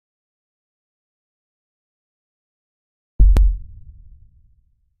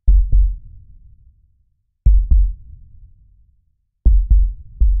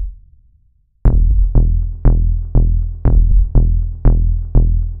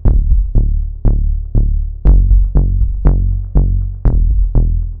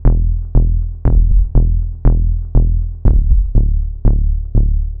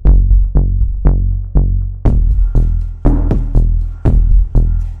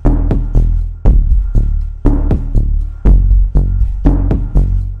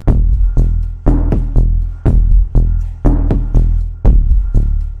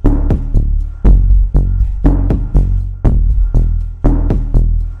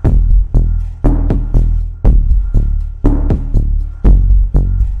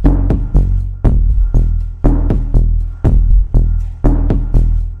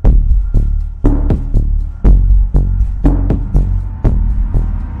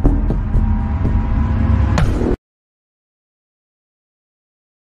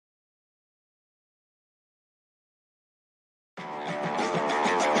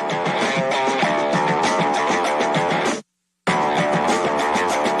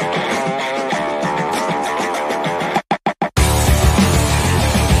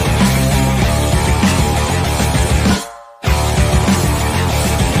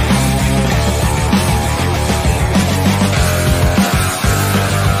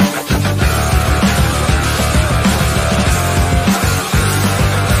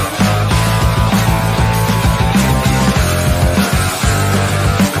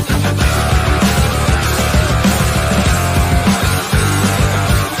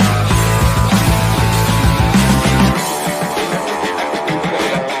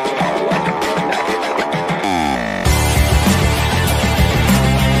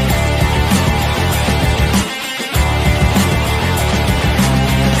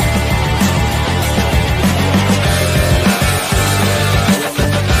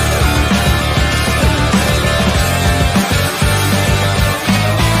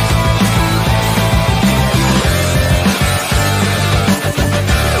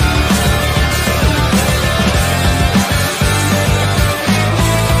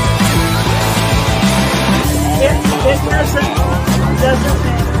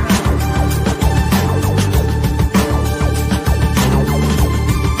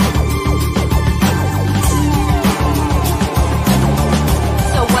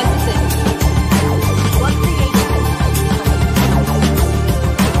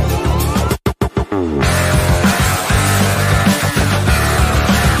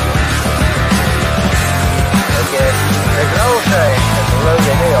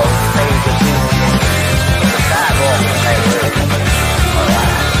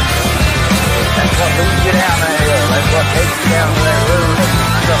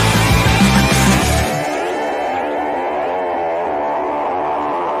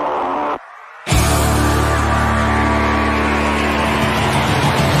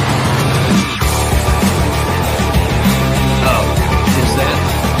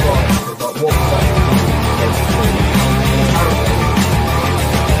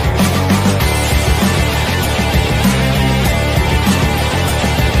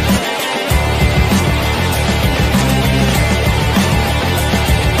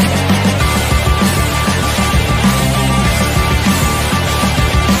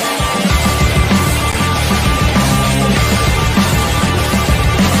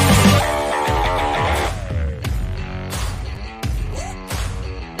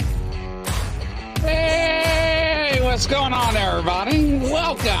what's going on, everybody?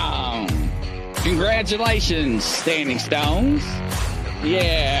 Welcome. Congratulations, Standing Stones.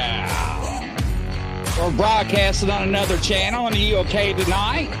 Yeah. We're broadcasting on another channel. Are you okay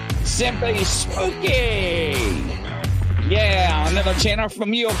tonight? Simply Spooky. Yeah, another channel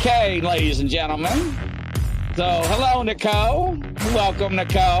from UK, ladies and gentlemen. So, hello, Nicole. Welcome,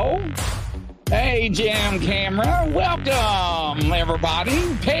 Nicole. Hey, Jim Camera. Welcome,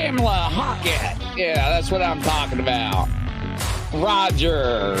 everybody. Pamela Hockett. Yeah, that's what I'm talking about.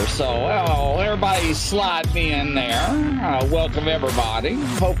 Roger. So, well, everybody's sliding in there. Welcome, everybody.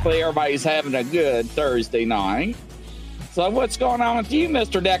 Hopefully, everybody's having a good Thursday night. So, what's going on with you,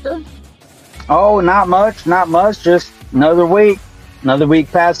 Mr. Decker? Oh, not much. Just another week. Another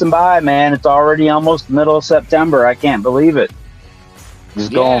week passing by, man. It's already almost the middle of September. I can't believe it.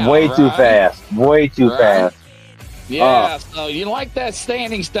 Just going way too fast. Way too fast. Yeah, so you like that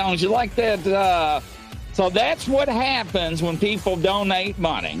Standing Stones. You like that. So that's what happens when people donate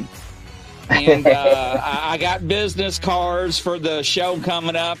money. And I got business cards for the show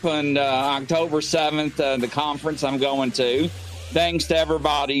coming up on October 7th, the conference I'm going to. Thanks to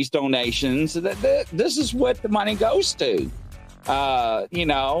everybody's donations. This is what the money goes to. I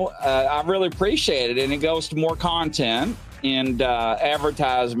really appreciate it. And it goes to more content and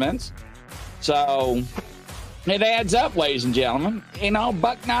advertisements. So it adds up, ladies and gentlemen.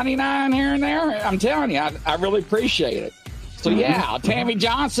 $1.99 here and there. I'm telling you, I really appreciate it. So yeah, Tammy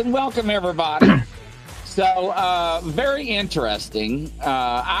Johnson, welcome everybody. So very interesting.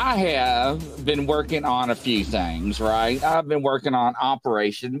 I have been working on a few things, right? I've been working on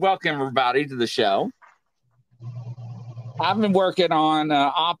Operation. Welcome everybody to the show. I've been working on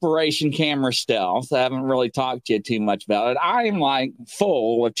Operation Camera Stealth. I haven't really talked to you too much about it. I am like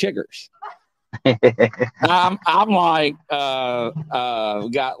full of chiggers. I'm like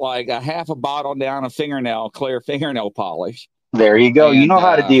got like a half a bottle down of clear fingernail polish. There you go. You know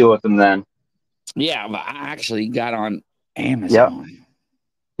how to deal with them then. Yeah, but I actually got on Amazon.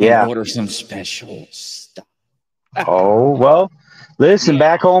 Yeah. And order some special stuff. Oh, well, listen,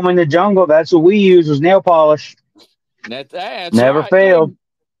 back home in the jungle, that's what we use was nail polish. That's never right. failed.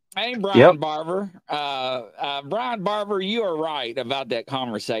 Hey, Brian Barber. Brian Barber, you are right about that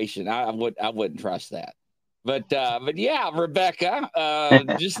conversation. I wouldn't trust that. But yeah, Rebecca,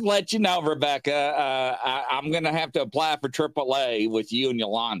 just to let you know, Rebecca, I'm going to have to apply for AAA with you and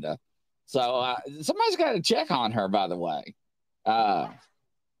Yolanda. So somebody's got to check on her, by the way. I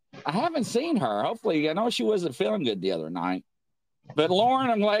haven't seen her. Hopefully, I know she wasn't feeling good the other night. But Lauren,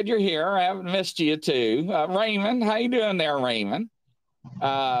 I'm glad you're here. I haven't missed you too. Raymond, how you doing there, Raymond?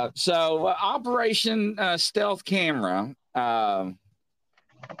 So Operation Stealth Camera. I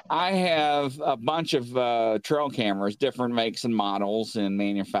have a bunch of trail cameras, different makes and models and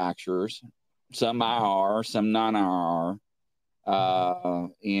manufacturers. Some IR, some non-IR.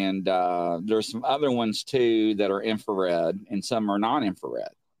 And there's some other ones too that are infrared and some are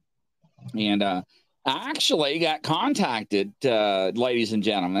non-infrared. And I actually got contacted, ladies and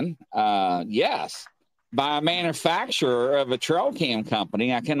gentlemen, yes, by a manufacturer of a trail cam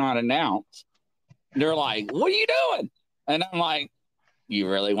company I cannot announce. They're like, what are you doing? And I'm like, you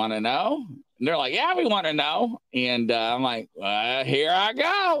really want to know? And they're like, yeah, we want to know. And I'm like, here I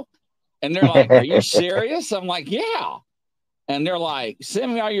go. And they're like, are you serious? I'm like, yeah. And they're like,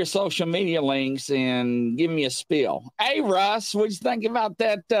 send me all your social media links and give me a spiel. Hey, Russ, what'd you think about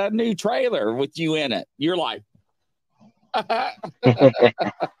that new trailer with you in it? You're like,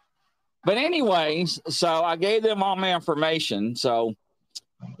 but anyways, so I gave them all my information. So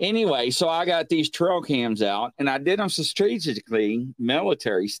anyway, so I got these trail cams out and I did them strategically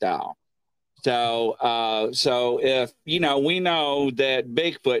military style. So, so if, we know that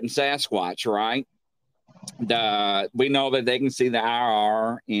Bigfoot and Sasquatch, right? We know that they can see the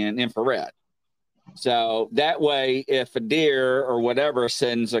IR and infrared. So that way, if a deer or whatever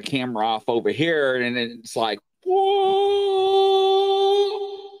sends a camera off over here and it's like, whoa,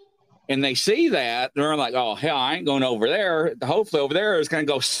 and they see that, they're like, oh, hell, I ain't going over there. Hopefully over there is going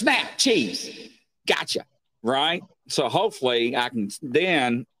to go snap, cheese. Gotcha. Right. So hopefully I can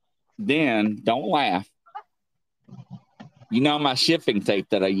then don't laugh. You know, my shipping tape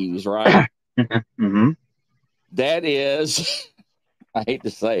that I use, right? That is, I hate to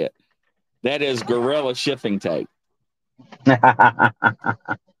say it, that is gorilla shipping tape.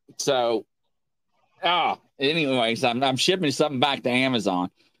 So, anyways, I'm shipping something back to Amazon.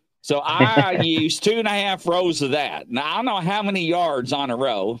 So I use 2.5 rows of that. Now, I don't know how many yards on a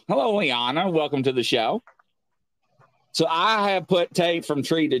row. Hello, Liana. Welcome to the show. So I have put tape from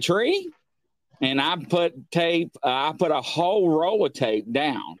tree to tree, and I put a whole roll of tape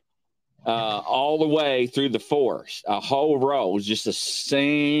down. all the way through the forest. A whole row, just a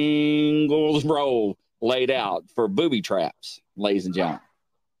single row laid out for booby traps, ladies and gentlemen.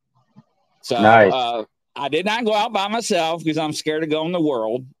 So Nice. I did not go out by myself because I'm scared to go in the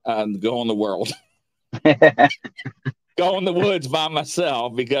world. Go in the world. Go in the woods by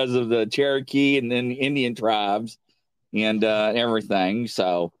myself because of the Cherokee and then Indian tribes and everything.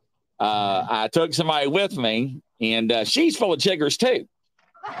 So I took somebody with me, and she's full of chiggers too.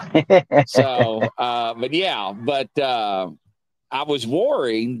 So, I was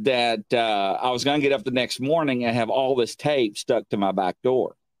worried that I was going to get up the next morning and have all this tape stuck to my back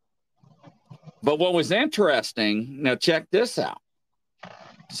door. But what was interesting, now check this out.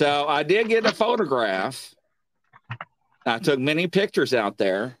 So I did get a photograph. I took many pictures out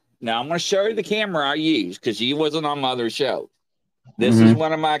there. Now I'm going to show you the camera I used because you wasn't on my other show. This is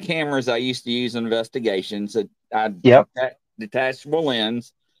one of my cameras I used to use in investigations. Detachable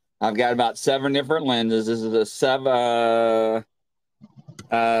lens. I've got about 7 different lenses. This is a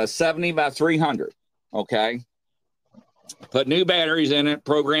 70 by 300. Okay. Put new batteries in it,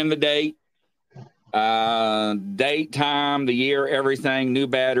 program the date, time, the year, everything, new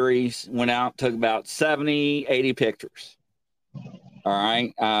batteries, went out, took about 70, 80 pictures. All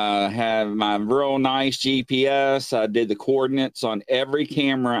right. Have my real nice GPS. I did the coordinates on every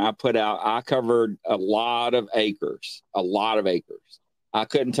camera I put out. I covered a lot of acres. I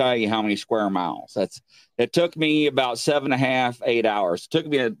couldn't tell you how many square miles. It took me about 7.5, 8 hours. It took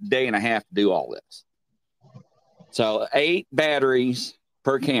me a day and a half to do all this. So 8 batteries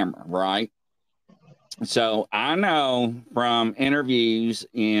per camera, right? So I know from interviews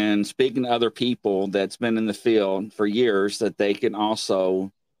and speaking to other people that's been in the field for years that they can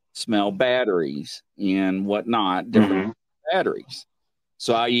also smell batteries and whatnot, different batteries.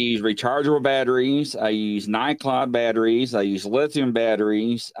 So I use rechargeable batteries. I use Nycloud batteries. I use lithium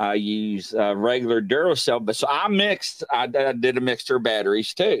batteries. I use regular Duracell. But so I did a mixture of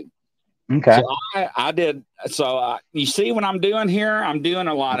batteries too. Okay. So I did. So you see what I'm doing here? I'm doing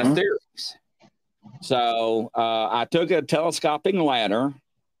a lot of theories. So I took a telescoping ladder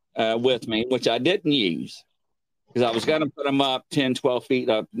with me, which I didn't use because I was going to put them up 10, 12 feet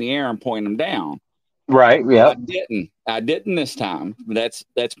up in the air and point them down. Right. Yeah. I didn't this time. That's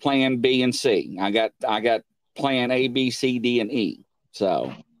plan B and C. I got plan A, B, C, D, and E.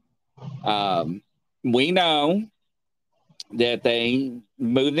 So we know that they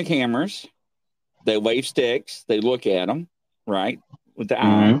move the cameras, they wave sticks, they look at them, right, with the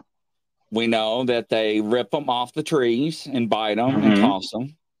eye. We know that they rip them off the trees and bite them and toss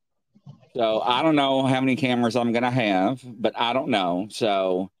them. So I don't know how many cameras I'm going to have, but I don't know.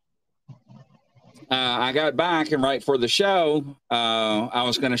 So I got back, and right for the show, I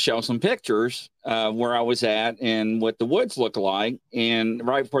was going to show some pictures where I was at and what the woods look like. And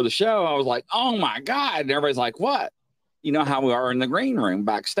right before the show, I was like, oh, my God. And everybody's like, what? You know how we are in the green room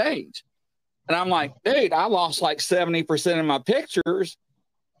backstage. And I'm like, dude, I lost like 70% of my pictures.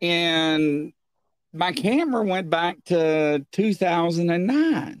 And my camera went back to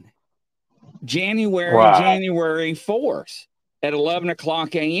 2009, January 4th at 11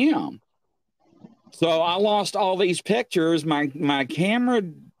 o'clock a.m. So I lost all these pictures. My camera,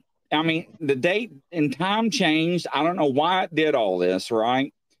 I mean, the date and time changed. I don't know why it did all this,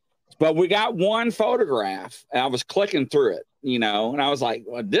 right? But we got one photograph. I was clicking through it, and I was like,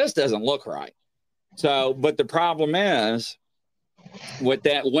 well, this doesn't look right. So, but the problem is with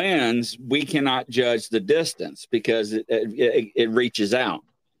that lens, we cannot judge the distance because it reaches out.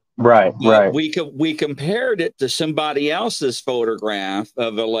 Right. We compared it to somebody else's photograph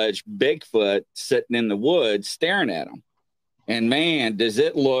of alleged Bigfoot sitting in the woods staring at them. And man, does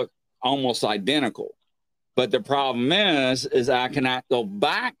it look almost identical. But the problem is I cannot go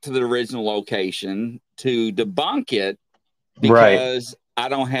back to the original location to debunk it because I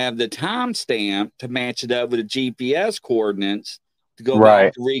don't have the timestamp to match it up with the GPS coordinates to go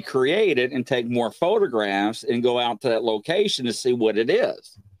back to recreate it and take more photographs and go out to that location to see what it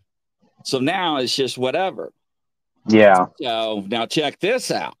is. So now it's just whatever. Yeah. So now check this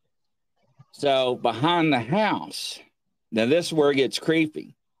out. So behind the house, now this is where it gets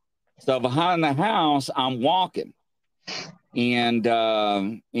creepy. So behind the house, I'm walking, and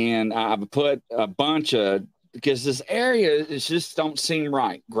I've put a bunch of, because this area is just don't seem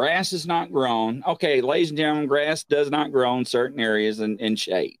right. Grass is not grown. Okay, ladies and gentlemen, grass does not grow in certain areas in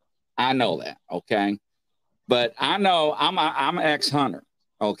shade. I know that. Okay, but I know I'm an ex-hunter.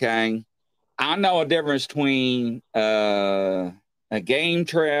 Okay, I know a difference between a game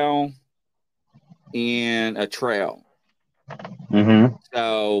trail and a trail.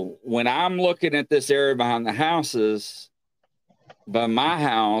 So when I'm looking at this area behind the houses, But my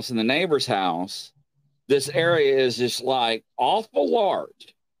house and the neighbor's house, this area is just like awful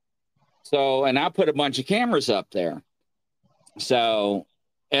large. So, and I put a bunch of cameras up there. So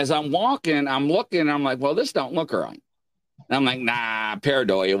as I'm walking, I'm looking, I'm like, well, this don't look right. And I'm like, nah,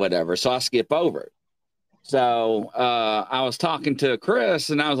 pareidolia, whatever. So I skip over it. So I was talking to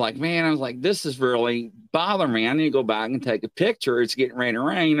Chris and I was like, man, I was like, this is really bothering me. I need to go back and take a picture. It's getting ready to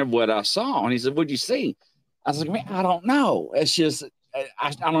rain of what I saw. And he said, what'd you see? I was like, man, I don't know. It's just,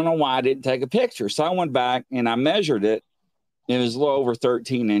 I don't know why I didn't take a picture. So I went back and I measured it. It was a little over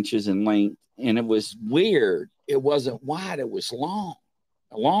 13 inches in length. And it was weird. It wasn't wide. It was long,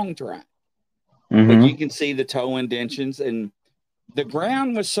 a long track. But you can see the toe indentions. And the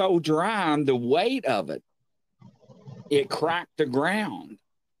ground was so dry, the weight of it, it cracked the ground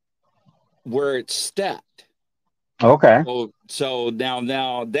where it stepped. Okay. So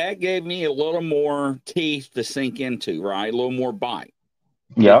now that gave me a little more teeth to sink into, right? A little more bite.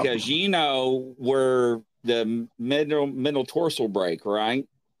 Yeah. Because you know where the middle tarsal break, right?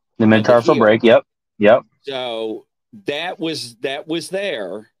 The metatarsal break. Yep. Yep. So that was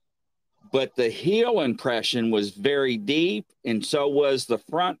there, but the heel impression was very deep, and so was the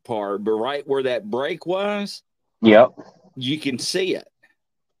front part. But right where that break was, yep, you can see it.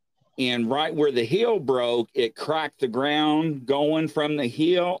 And right where the heel broke, it cracked the ground going from the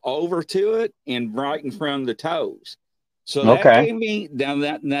heel over to it and right in front of the toes. So that gave me now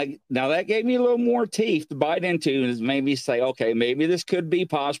that gave me a little more teeth to bite into and made me say, okay, maybe this could be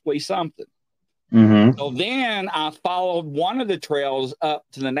possibly something. So then I followed one of the trails up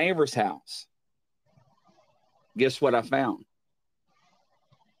to the neighbor's house. Guess what I found?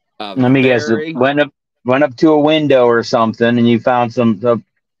 Let me guess. It went up to a window or something, and you found some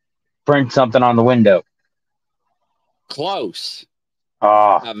print something on the window. Close.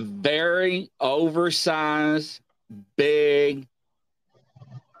 Ah. A very oversized, big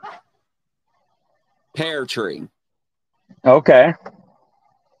pear tree. Okay.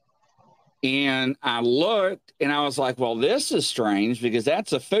 And I looked and I was like, well, this is strange because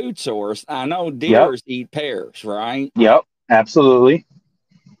that's a food source. I know deers eat pears, right? Yep, absolutely.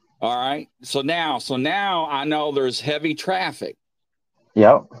 All right. So now I know there's heavy traffic.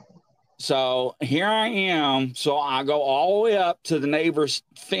 Yep. So here I am. So I go all the way up to the neighbor's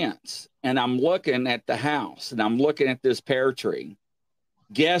fence and I'm looking at the house and I'm looking at this pear tree.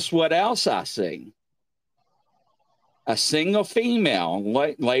 Guess what else I see? A single female,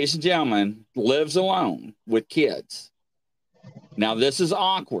 ladies and gentlemen, lives alone with kids. Now, this is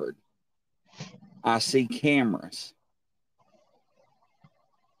awkward. I see cameras.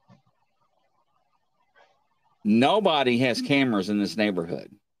 Nobody has cameras in this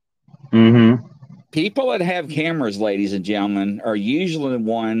neighborhood. People that have cameras, ladies and gentlemen, are usually the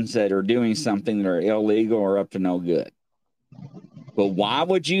ones that are doing something that are illegal or up to no good. But why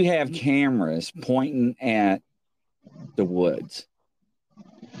would you have cameras pointing at the woods?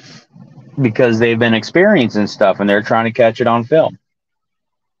 Because they've been experiencing stuff and they're trying to catch it on film.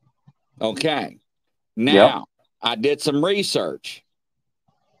 Okay. Now, I did some research.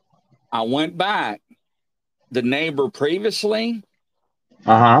 I went back. The neighbor previously,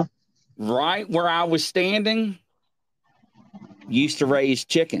 right where I was standing, used to raise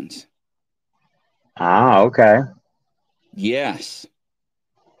chickens. Ah, okay. Yes.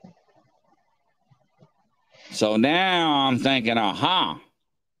 So now I'm thinking, aha.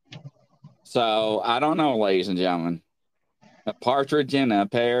 So I don't know, ladies and gentlemen. A partridge in a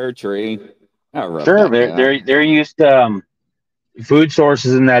pear tree. Sure, they're used to food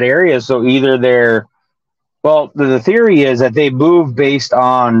sources in that area. So either the theory is that they move based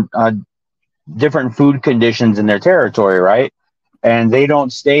on different food conditions in their territory, right? And they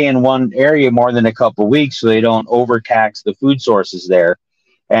don't stay in one area more than a couple of weeks, so they don't overtax the food sources there.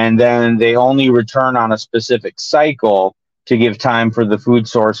 And then they only return on a specific cycle to give time for the food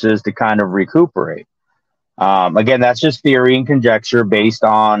sources to kind of recuperate. Again, that's just theory and conjecture based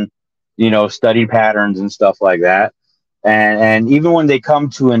on, study patterns and stuff like that. And even when they come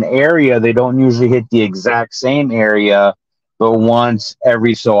to an area, they don't usually hit the exact same area, but once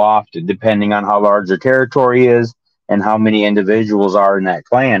every so often, depending on how large their territory is and how many individuals are in that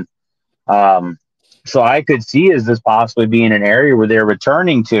clan. So I could see as this possibly being an area where they're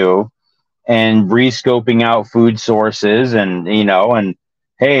returning to and rescoping out food sources and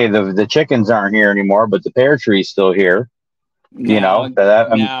hey, the chickens aren't here anymore, but the pear tree's still here. Now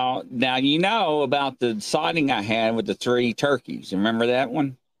you know about the sighting I had with the 3 turkeys. Remember that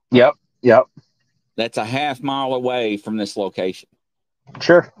one? Yep. That's a half mile away from this location.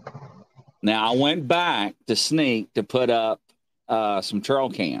 Sure. Now I went back to sneak to put up some trail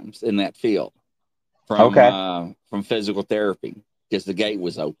cams in that field from physical therapy. because the gate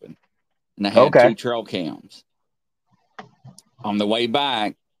was open. And I had 2 trail cams. On the way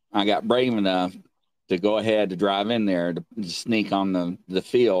back, I got brave enough to go ahead to drive in there to sneak on the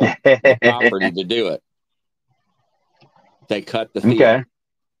field property to do it. They cut the field.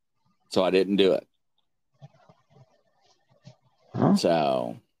 So I didn't do it. Huh?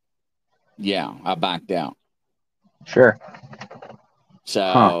 So, yeah, I backed out. Sure.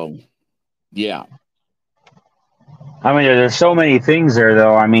 So, yeah. I mean, there's so many things there,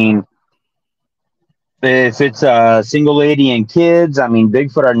 though. I mean, if it's a single lady and kids, I mean,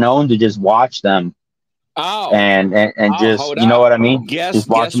 Bigfoot are known to just watch them. Oh. And just, you know what I mean? Just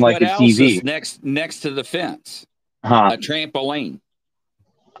watch them like the TV. Is next to the fence? Huh. A trampoline.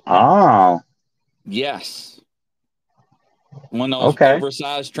 Oh. Yes. One of those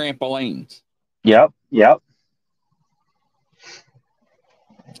oversized trampolines. Yep.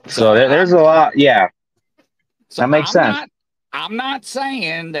 So there's a lot. Yeah. So that makes sense. I'm not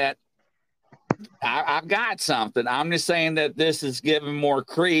saying that I've got something. I'm just saying that this is giving more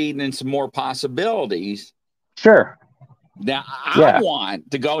creed and some more possibilities. Sure. Now, I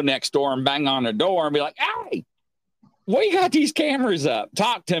want to go next door and bang on the door and be like, hey, why you got these cameras up?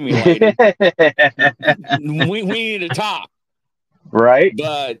 Talk to me, lady. we need to talk. Right.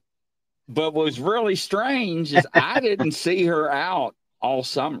 But what was really strange is I didn't see her out all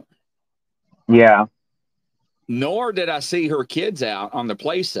summer. Yeah. Nor did I see her kids out on the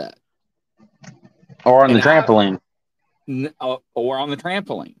play set. Or on the trampoline. Or on the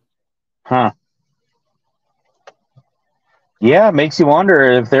trampoline. Huh. Yeah, it makes you wonder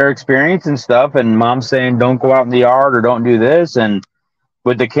if they're experiencing stuff and mom's saying don't go out in the yard or don't do this. And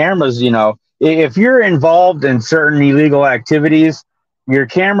with the cameras, you know, if you're involved in certain illegal activities, your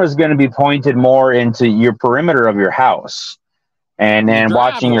camera's going to be pointed more into your perimeter of your house. And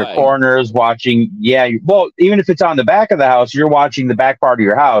watching your corners, even if it's on the back of the house, you're watching the back part of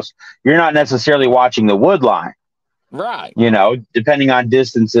your house. You're not necessarily watching the wood line. Right. You know, depending on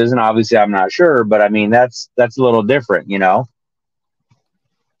distances, and obviously I'm not sure, but I mean, that's a little different, you know?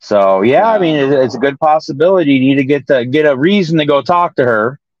 So, yeah, I mean, it's a good possibility. You need to get a reason to go talk to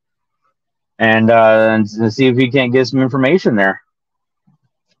her and see if you can't get some information there.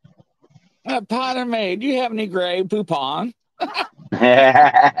 Potter Maid, do you have any gray poupon?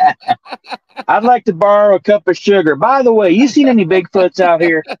 I'd like to borrow a cup of sugar. By the way, you seen any Bigfoots out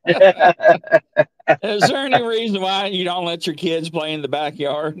here? Is there any reason why you don't let your kids play in the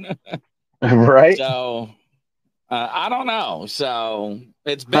backyard? Right. So, I don't know. So,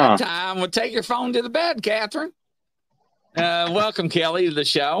 it's bedtime. We'll take your phone to the bed, Catherine. Welcome, Kelly, to the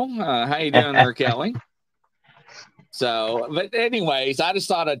show. How you doing there, Kelly? So, but anyways, I just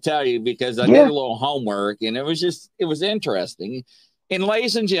thought I'd tell you because I did a little homework and it was interesting. And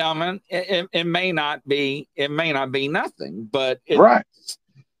ladies and gentlemen, it may not be nothing, but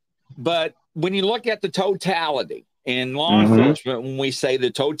but when you look at the totality in law enforcement, when we say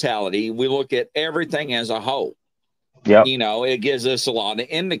the totality, we look at everything as a whole. Yeah. You know, it gives us a lot of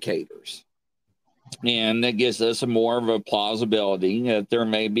indicators. And it gives us more of a plausibility that there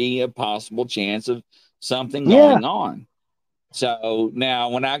may be a possible chance of something going on. So now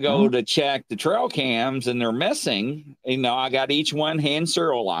when I go to check the trail cams and they're missing, you know, I got each one hand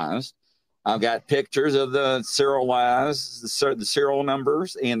serialized. I've got pictures of the serialized, the serial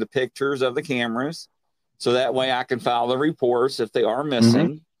numbers and the pictures of the cameras. So that way I can file the reports if they are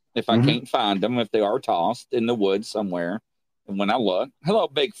missing, if I can't find them, if they are tossed in the woods somewhere. And when I look, hello,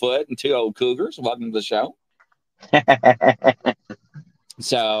 Bigfoot and 2 old cougars. Welcome to the show.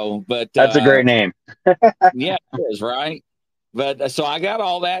 So, but that's a great name. Yeah, it is, right? But so I got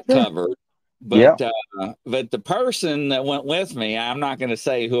all that covered. But but the person that went with me, I'm not going to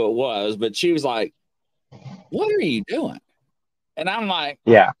say who it was, but she was like, "What are you doing?" And I'm like,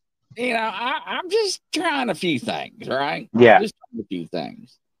 "Yeah, you know, I'm just trying a few things, right? Just trying a few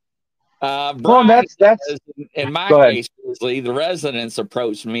things." Brian, that's in my case, the residents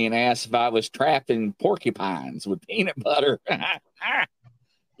approached me and asked if I was trapping porcupines with peanut butter.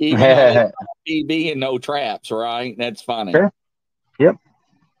 Even though BB and no traps, right? That's funny. Sure. Yep.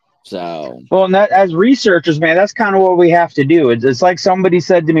 So, well, and that as researchers, man, that's kind of what we have to do. It's like somebody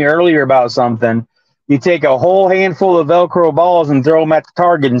said to me earlier about something. You take a whole handful of Velcro balls and throw them at the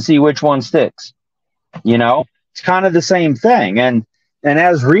target and see which one sticks. You know, it's kind of the same thing. And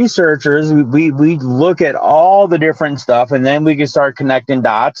as researchers, we look at all the different stuff, and then we can start connecting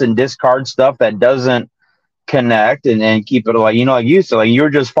dots and discard stuff that doesn't connect and keep it like, you know, like you said, like you're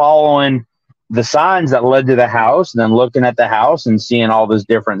just following the signs that led to the house and then looking at the house and seeing all this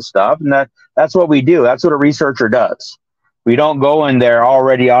different stuff. And that's what we do. That's what a researcher does. We don't go in there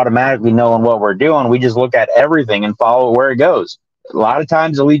already automatically knowing what we're doing. We just look at everything and follow where it goes. a lot of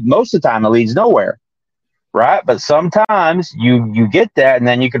times most of the time it leads nowhere, right? But sometimes you get that, and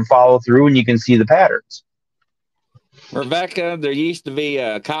then you can follow through and you can see the patterns. Rebecca, there used to be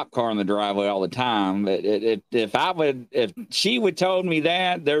a cop car in the driveway all the time. If she would told me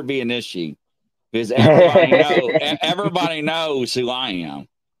that, there'd be an issue, because everybody knows who I am.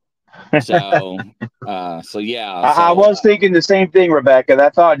 So yeah. I was thinking the same thing, Rebecca.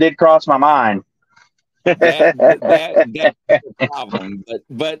 That thought did cross my mind. That's the problem.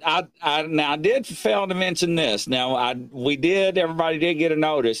 But I did fail to mention this. Now everybody did get a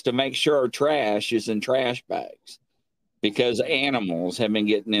notice to make sure our trash is in trash bags, because animals have been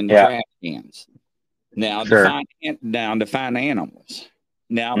getting in the trash cans. Now to find animals.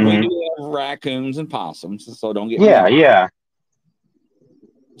 Now we do have raccoons and possums, so don't get me wrong. Yeah.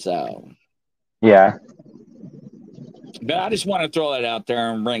 So yeah. But I just want to throw that out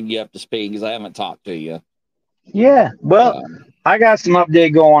there and bring you up to speed, because I haven't talked to you. Yeah. Well, I got some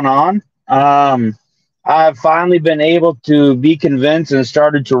update going on. I've finally been able to be convinced and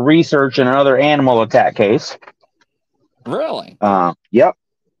started to research another animal attack case. Really? Yep.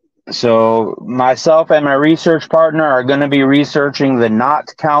 So myself and my research partner are going to be researching the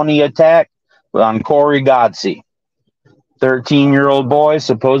Knott County attack on Corey Godsey. 13-year-old boy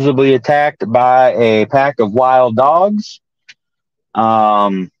supposedly attacked by a pack of wild dogs.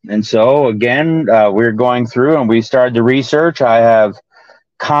 And so, again, we're going through and we started the research. I have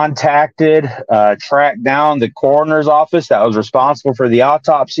tracked down the coroner's office that was responsible for the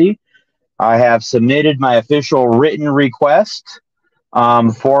autopsy. I have submitted my official written request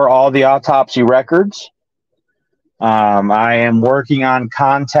for all the autopsy records. I am working on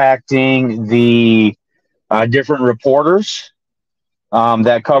contacting the different reporters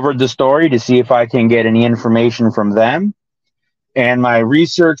that covered the story to see if I can get any information from them. And my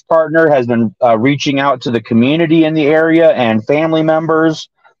research partner has been reaching out to the community in the area and family members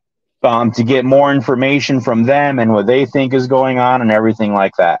to get more information from them and what they think is going on and everything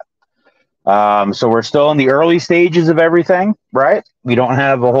like that. So we're still in the early stages of everything, right? We don't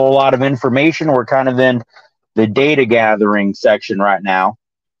have a whole lot of information. We're kind of in the data gathering section right now.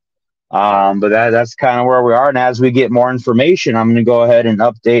 But that's kind of where we are. And as we get more information, I'm going to go ahead and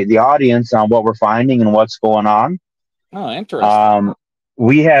update the audience on what we're finding and what's going on. Oh, interesting.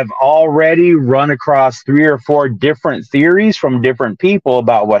 We have already run across 3 or 4 different theories from different people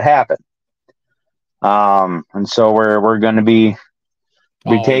about what happened. And so we're going to be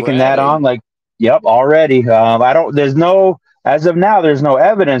taking that on. Already. As of now, there's no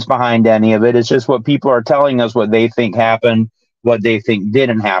evidence behind any of it. It's just what people are telling us, what they think happened, what they think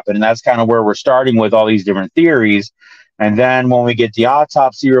didn't happen. And that's kind of where we're starting with all these different theories. And then when we get the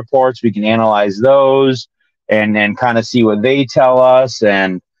autopsy reports, we can analyze those and kind of see what they tell us.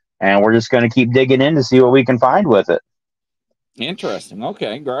 And we're just going to keep digging in to see what we can find with it. Interesting.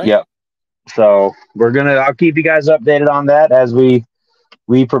 Okay, great. Yep. So I'll keep you guys updated on that as we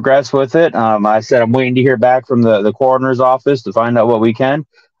progress with it. I said I'm waiting to hear back from the coroner's office to find out what we can.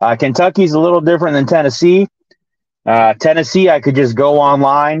 Kentucky's a little different than Tennessee. Tennessee, I could just go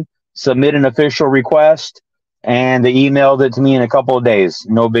online, submit an official request, and they emailed it to me in a couple of days.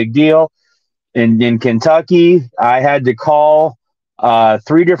 No big deal. In Kentucky, I had to call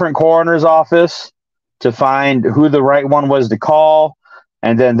 3 different coroner's office to find who the right one was to call.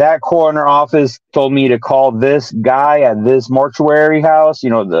 And then that coroner office told me to call this guy at this mortuary house,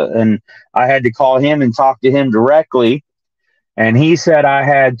 and I had to call him and talk to him directly. And he said I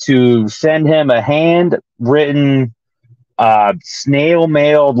had to send him a handwritten,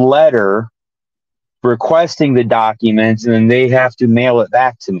 snail-mailed letter requesting the documents, and then they have to mail it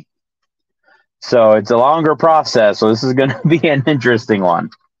back to me. So it's a longer process. So this is going to be an interesting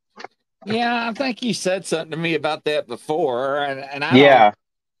one. Yeah, I think you said something to me about that before, and I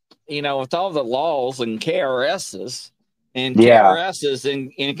don't, with all the laws and KRSs,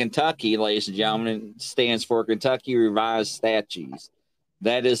 KRSs in Kentucky, ladies and gentlemen, stands for Kentucky Revised Statutes.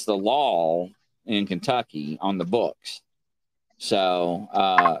 That is the law in Kentucky on the books. So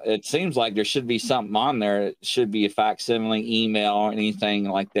it seems like there should be something on there. It should be a facsimile, email, or anything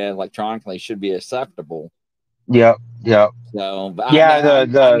like that electronically should be acceptable. Yep. So, but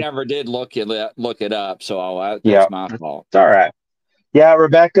I never did look it up. So that's my fault. It's all right. Yeah,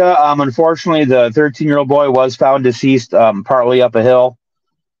 Rebecca. Unfortunately, the 13-year-old boy was found deceased, partly up a hill.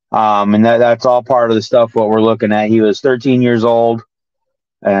 And that's all part of the stuff what we're looking at. He was 13 years old,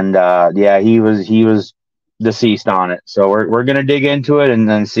 and he was deceased on it. So we're gonna dig into it and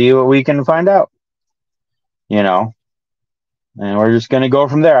then see what we can find out. And we're just gonna go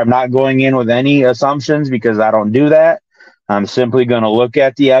from there. I'm not going in with any assumptions because I don't do that. I'm simply gonna look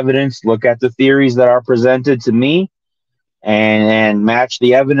at the evidence, look at the theories that are presented to me, and match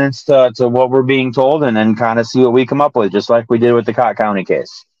the evidence to what we're being told, and then kind of see what we come up with, just like we did with the Cott County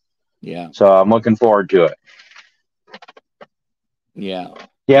case. Yeah. So I'm looking forward to it. Yeah.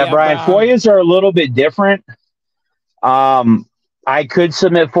 Yeah, Brian, FOIAs are a little bit different. I could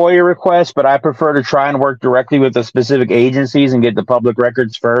submit FOIA requests, but I prefer to try and work directly with the specific agencies and get the public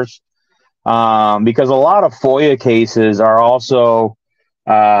records first. Because a lot of FOIA cases are also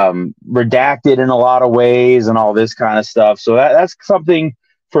redacted in a lot of ways and all this kind of stuff. So that's something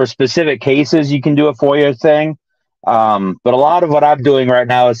for specific cases you can do a FOIA thing. But a lot of what I'm doing right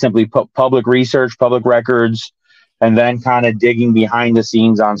now is simply public research, public records, and then kind of digging behind the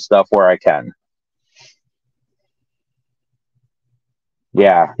scenes on stuff where I can.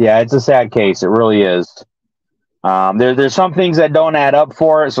 Yeah, it's a sad case. It really is. There's some things that don't add up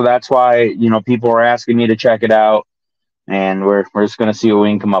for it, so that's why people are asking me to check it out, and we're just going to see what we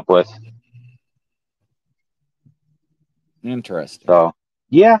can come up with. Interesting. So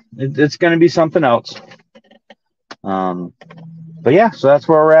yeah, it's going to be something else. But yeah, so that's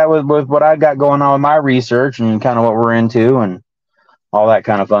where we're at with what I got going on with my research and kind of what we're into and all that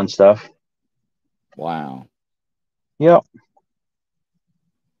kind of fun stuff. Wow. Yep.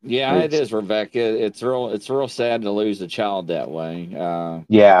 Yeah, it is, Rebecca. It's real sad to lose a child that way.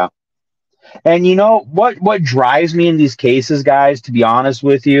 Yeah. And what drives me in these cases, guys, to be honest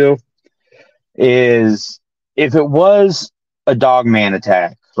with you, is if it was a dogman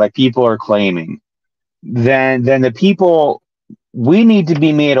attack, like people are claiming, then the people, we need to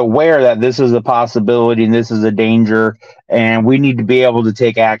be made aware that this is a possibility and this is a danger, and we need to be able to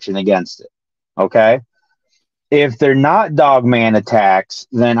take action against it. Okay? If they're not dogman attacks,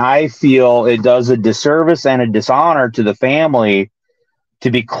 then I feel it does a disservice and a dishonor to the family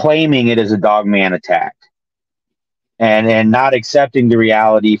to be claiming it as a dogman attack and not accepting the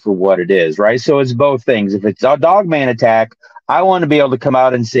reality for what it is, right? So it's both things. If it's a dogman attack, I want to be able to come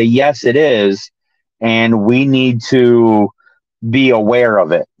out and say, yes, it is, and we need to be aware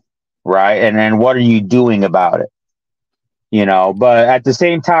of it, right? And then what are you doing about it? But at the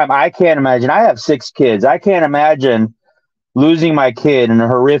same time, I can't imagine. I have 6 kids. I can't imagine losing my kid in a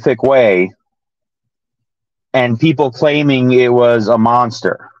horrific way and people claiming it was a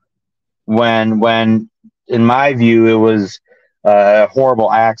monster when in my view, it was a horrible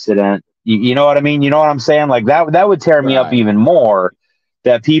accident. You know what I mean? You know what I'm saying? Like that would tear me up even more,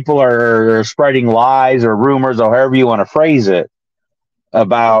 that people are spreading lies or rumors or however you want to phrase it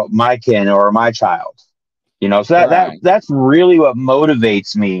about my kid or my child. So that's really what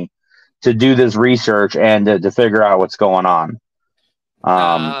motivates me to do this research and to figure out what's going on.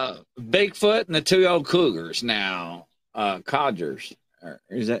 Bigfoot and the 2 old cougars now, codgers.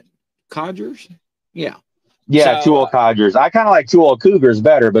 Is that codgers? Yeah. Yeah, so, 2 old codgers. I kind of like 2 old cougars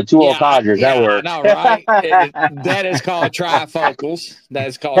better, but 2 old codgers, that works. I know, right? That is called trifocals. That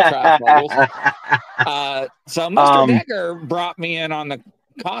is called trifocals. So Mr. Decker brought me in on the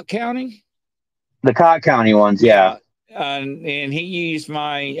Cott County. The Cott County ones, yeah. And he used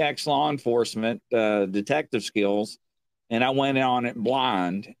my ex-law enforcement detective skills, and I went on it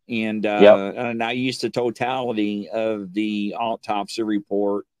blind. And I used the totality of the autopsy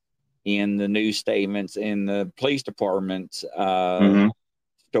report in the news statements in the police department's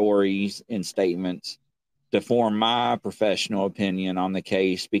stories and statements to form my professional opinion on the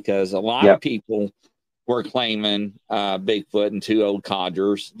case, because a lot of people were claiming Bigfoot and 2 old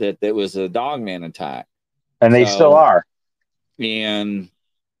codgers that it was a dogman attack. And they still are. And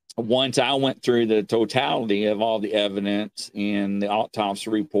once I went through the totality of all the evidence and the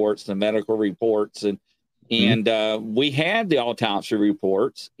autopsy reports, the medical reports, and we had the autopsy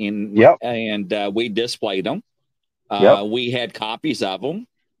reports and we displayed them. We had copies of them,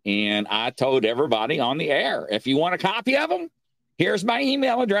 and I told everybody on the air, if you want a copy of them, here's my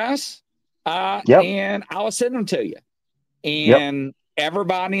email address, and I'll send them to you. And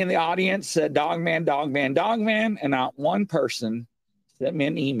everybody in the audience said dogman, dogman, dogman, and not one person sent me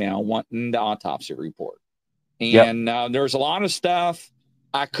an email wanting the autopsy report. And there's a lot of stuff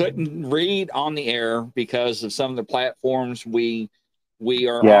I couldn't read on the air because of some of the platforms we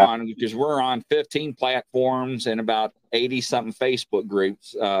are on, because we're on 15 platforms and about 80 something Facebook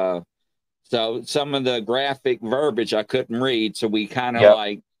groups. So some of the graphic verbiage I couldn't read. So we kind of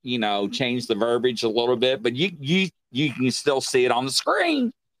changed the verbiage a little bit, but you can still see it on the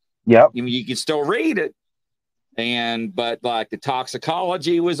screen. You can still read it. But like the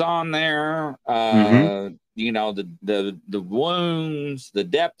toxicology was on there, the wounds, the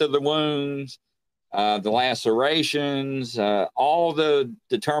depth of the wounds, the lacerations, all the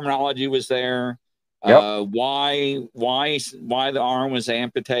terminology was there. Why the arm was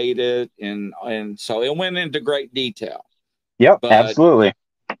amputated, and so it went into great detail. Yep, But absolutely.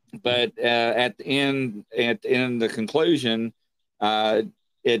 But at the end, the conclusion,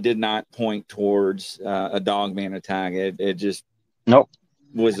 it did not point towards a dogman attack. It just nope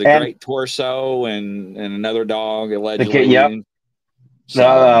was a and great torso and another dog the kid. Yep. allegedly.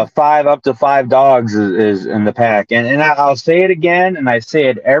 So 5 up to 5 dogs is in the pack, and I'll say it again, and I say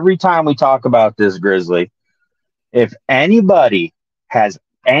it every time we talk about this, Grizzly. If anybody has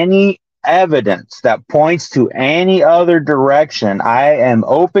any evidence that points to any other direction, I am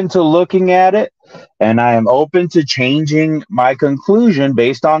open to looking at it, and I am open to changing my conclusion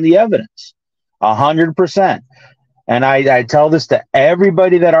based on the evidence. 100%. And I tell this to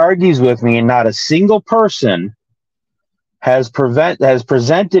everybody that argues with me, and not a single person has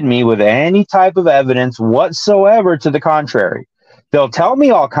presented me with any type of evidence whatsoever to the contrary. They'll tell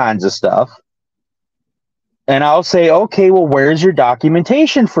me all kinds of stuff, and I'll say, okay, well, where's your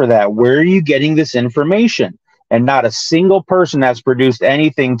documentation for that? Where are you getting this information? And not a single person has produced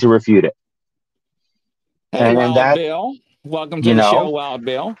anything to refute it. Hey, Wild Bill, welcome to the show, Wild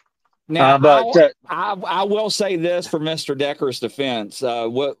Bill. Now, I will say this for Mr. Decker's defense.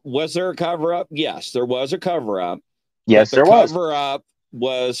 Was there a cover-up? Yes, there was a cover-up. Yes, there was. The cover-up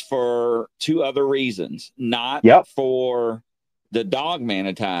was for 2 other reasons, not for the dogman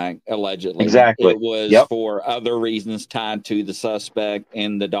attack, allegedly. Exactly. It was for other reasons tied to the suspect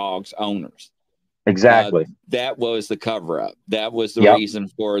and the dog's owners. Exactly. That was the cover-up. That was the reason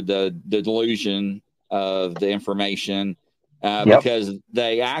for the delusion of the information, because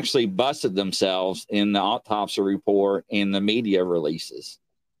they actually busted themselves in the autopsy report and the media releases.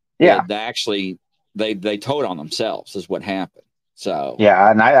 Yeah. They told on themselves is what happened. So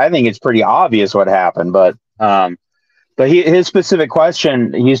yeah, and I think it's pretty obvious what happened, but his specific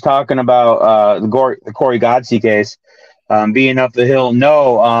question, he's talking about the Corey Godsey case being up the hill.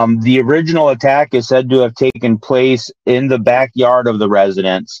 No, the original attack is said to have taken place in the backyard of the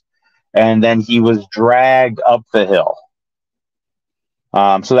residence, and then he was dragged up the hill.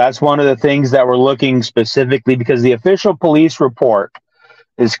 So that's one of the things that we're looking specifically, because the official police report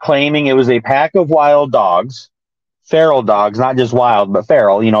is claiming it was a pack of wild dogs, feral dogs, not just wild, but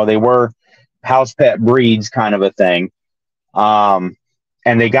feral. You know, they were house pet breeds kind of a thing. And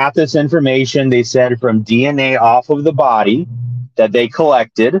they got this information, they said, from DNA off of the body that they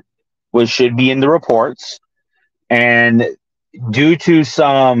collected, which should be in the reports. And due to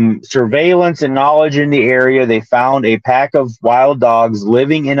some surveillance and knowledge in the area, they found a pack of wild dogs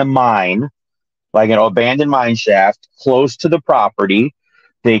living in a mine, like an abandoned mine shaft, close to the property.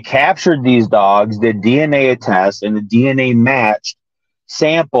 They captured these dogs, did DNA tests, and the DNA matched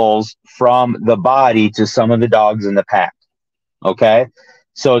samples from the body to some of the dogs in the pack. Okay?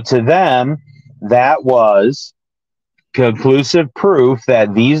 So to them, that was conclusive proof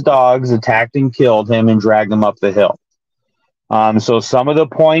that these dogs attacked and killed him and dragged him up the hill. So some of the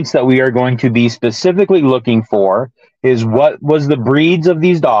points that we are going to be specifically looking for is what was the breeds of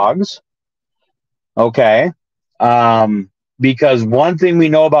these dogs. Okay? Because one thing we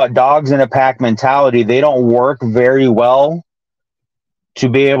know about dogs in a pack mentality, they don't work very well to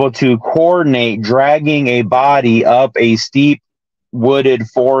be able to coordinate dragging a body up a steep, wooded,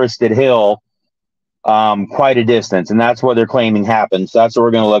 forested hill quite a distance. And that's what they're claiming happened. So that's what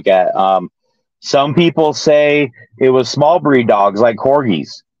we're going to look at. Some people say it was small breed dogs like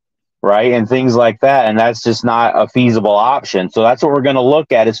corgis, right? And things like that. And that's just not a feasible option. So that's what we're going to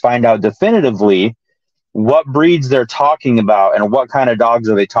look at, is find out definitively what breeds they're talking about and what kind of dogs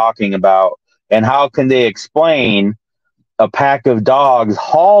are they talking about, and how can they explain a pack of dogs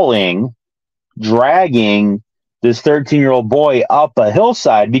dragging this 13-year-old boy up a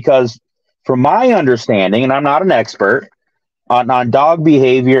hillside. Because from my understanding, and I'm not an expert on dog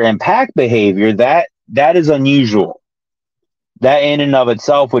behavior and pack behavior, that is unusual. That in and of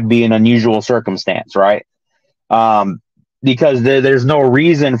itself would be an unusual circumstance, right? Because there's no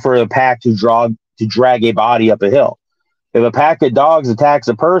reason for a pack to drag a body up a hill. If a pack of dogs attacks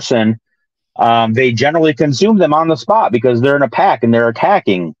a person, they generally consume them on the spot because they're in a pack and they're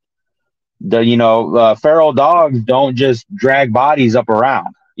attacking. Feral dogs don't just drag bodies up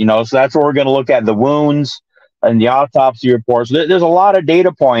around. So that's what we're going to look at, the wounds and the autopsy reports. There's a lot of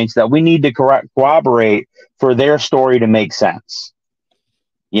data points that we need to corroborate for their story to make sense.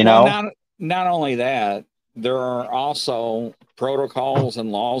 Not only that, there are also protocols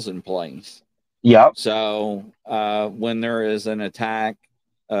and laws in place. Yep. So when there is an attack,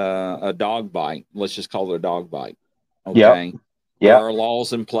 a dog bite, let's just call it a dog bite. Okay. Yep. There are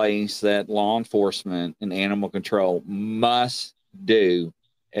laws in place that law enforcement and animal control must do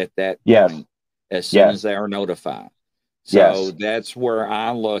at that point as soon as they are notified. So that's where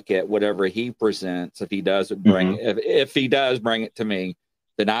I look at whatever he presents. If he doesn't bring it, if he does bring it to me,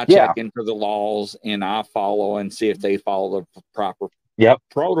 then I check into the laws and I follow and see if they follow the proper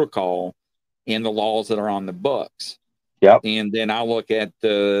protocol in the laws that are on the books. And then I look at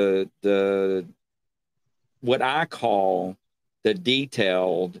the what I call the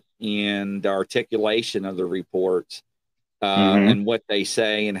detailed and the articulation of the reports and what they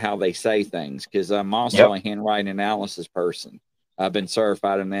say and how they say things. Because I'm also a handwriting analysis person. I've been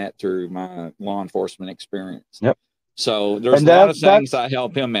certified in that through my law enforcement experience. So there's a lot of things I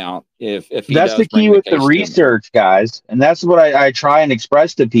help him out if he that's does the key with the research, guys. And that's what I try and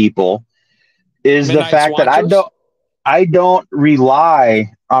express to people is the fact that I don't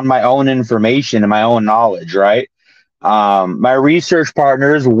rely on my own information and my own knowledge, right? My research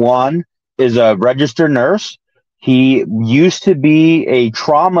partners, one is a registered nurse. He used to be a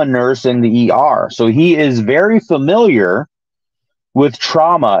trauma nurse in the ER. So he is very familiar with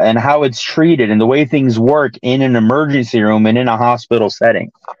trauma and how it's treated and the way things work in an emergency room and in a hospital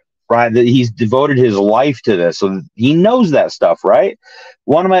setting, right? He's devoted his life to this. So he knows that stuff, right?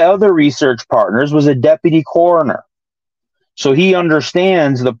 One of my other research partners was a deputy coroner. So he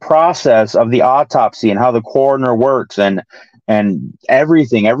understands the process of the autopsy and how the coroner works and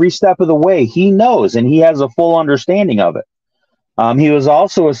everything, every step of the way. He knows, and he has a full understanding of it. He was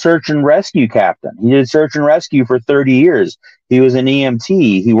also a search and rescue captain. He did search and rescue for 30 years. He was an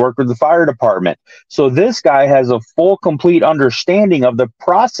EMT. He worked with the fire department. So this guy has a full, complete understanding of the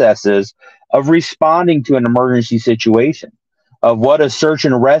processes of responding to an emergency situation, of what a search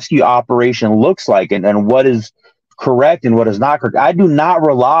and rescue operation looks like and what is correct and what is not correct. I do not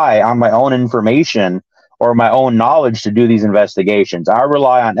rely on my own information or my own knowledge to do these investigations. I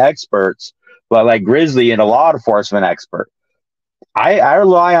rely on experts, like Grizzly and a law enforcement expert. I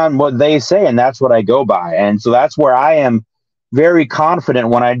rely on what they say, and that's what I go by. And so that's where I am very confident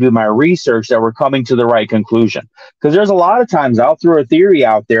when I do my research that we're coming to the right conclusion. Because there's a lot of times I'll throw a theory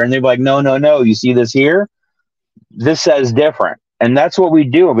out there and they're like, no, you see this here? This says different. And that's what we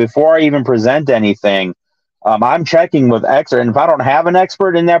do. Before I even present anything, I'm checking with experts. And if I don't have an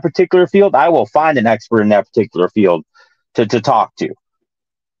expert in that particular field, I will find an expert in that particular field to talk to.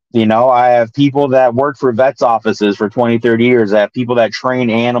 You know, I have people that work for vets offices for 20, 30 years. I have people that train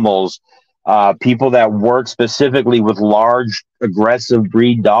animals, people that work specifically with large, aggressive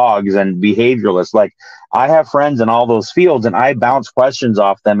breed dogs and behavioralists. Like, I have friends in all those fields, and I bounce questions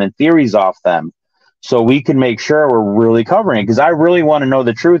off them and theories off them so we can make sure we're really covering it, because I really want to know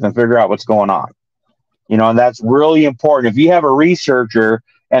the truth and figure out what's going on. You know, and that's really important. If you have a researcher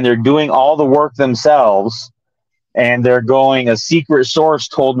and they're doing all the work themselves, and they're going, a secret source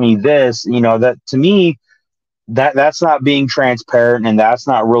told me this, you know, that to me, that's not being transparent, and that's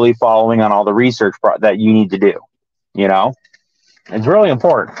not really following on all the research that you need to do. You know, it's really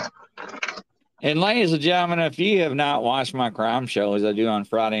important. And ladies and gentlemen, if you have not watched my crime shows I do on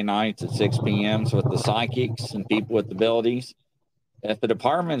Friday nights at 6 p.m. with the psychics and people with abilities, if the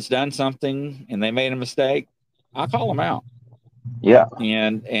department's done something and they made a mistake, I'll call them out. Yeah.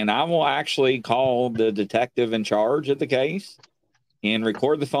 And I will actually call the detective in charge of the case and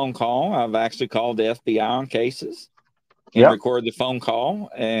record the phone call. I've actually called the FBI on cases and record the phone call,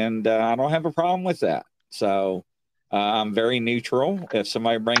 and I don't have a problem with that. So I'm very neutral. If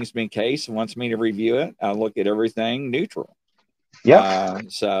somebody brings me a case and wants me to review it, I look at everything neutral.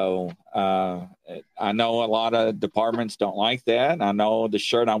 So I know a lot of departments don't like that. I know the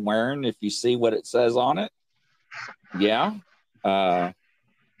shirt I'm wearing, if you see what it says on it.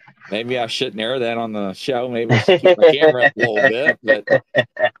 Maybe I shouldn't air that on the show. Maybe I should keep my camera up a little bit,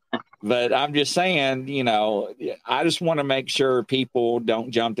 but I'm just saying, you know, I just want to make sure people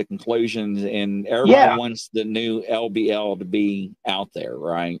don't jump to conclusions, and everybody wants the new LBL to be out there,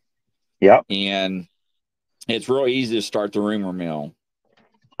 right? Yep. And it's real easy to start the rumor mill.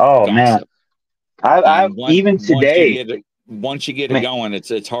 Oh, gossip. Man. Even today, once you get it going,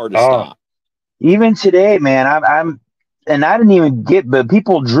 it's hard to stop. Even today, man, and I didn't even but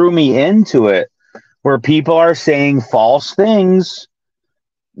people drew me into it, where people are saying false things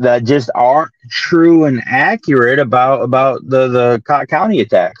that just aren't true and accurate about the county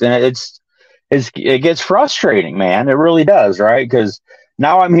attacks. And it gets frustrating, man. It really does, right? Because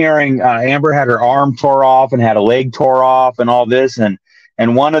now I'm hearing Amber had her arm tore off and had a leg tore off and all this, and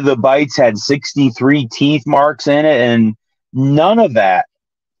one of the bites had 63 teeth marks in it, and none of that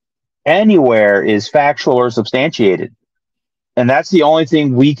anywhere is factual or substantiated. And that's the only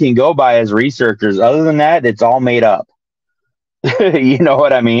thing we can go by as researchers. Other than that, it's all made up. You know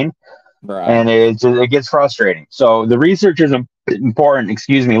what I mean? Right. And it gets frustrating. So the research is important.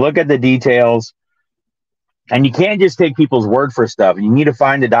 Look at the details. And you can't just take people's word for stuff. You need to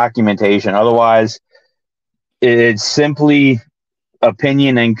find the documentation. Otherwise, it's simply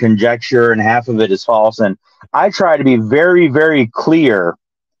opinion and conjecture, and half of it is false. And I try to be very, very clear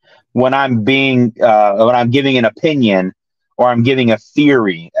when I'm giving an opinion or I'm giving a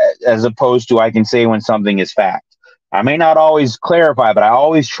theory, as opposed to I can say when something is fact. I may not always clarify, but I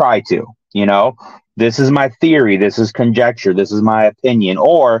always try to. This is my theory, this is conjecture, this is my opinion,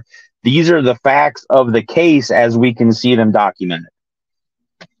 or these are the facts of the case as we can see them documented.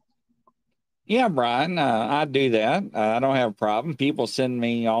 Yeah, Brian, I do that. I don't have a problem. People send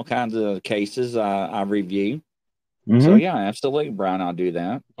me all kinds of cases I review. So, yeah, absolutely, Brian, I'll do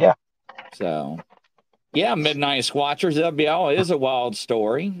that. Yeah. So, yeah, Midnight Squatchers, WL is a wild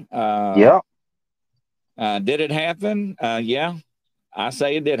story. Yeah. Did it happen? Yeah, I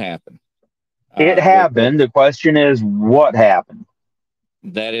say it did happen. It happened. The question is, what happened?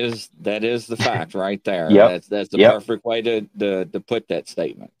 That is the fact right there. Yep. That's the perfect way to put that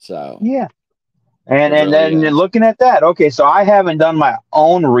statement. So yeah. And then looking at that, okay, so I haven't done my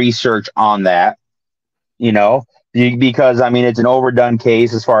own research on that, because I mean it's an overdone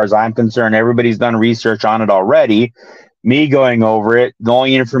case as far as I'm concerned. Everybody's done research on it already. Me going over it, the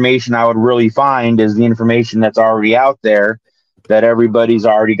only information I would really find is the information that's already out there that everybody's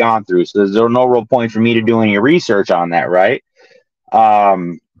already gone through. So there's no real point for me to do any research on that, right?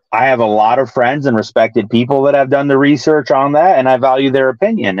 I have a lot of friends and respected people that have done the research on that, and I value their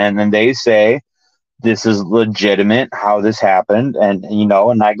opinion. And then they say, this is legitimate how this happened. And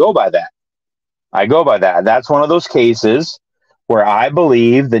I go by that. That's one of those cases where I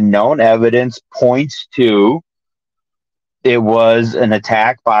believe the known evidence points to it was an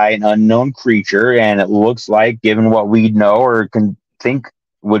attack by an unknown creature. And it looks like, given what we know or can think,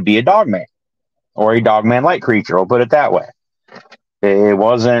 would be a dogman or a dogman-like creature. We'll put it that way. It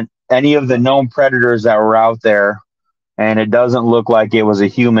wasn't any of the known predators that were out there. And it doesn't look like it was a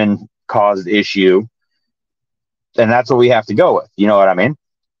human-caused issue. And that's what we have to go with. You know what I mean?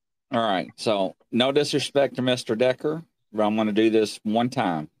 All right. So, no disrespect to Mr. Decker, but I'm going to do this one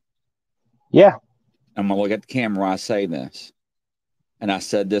time. Yeah. I'm going to look at the camera while I say this. And I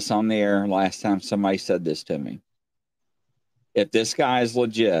said this on the air last time somebody said this to me. If this guy is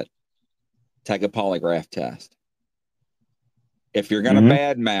legit, take a polygraph test. If you're going to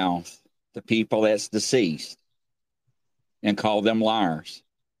badmouth the people that's deceased and call them liars,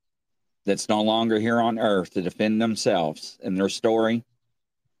 that's no longer here on earth to defend themselves and their story,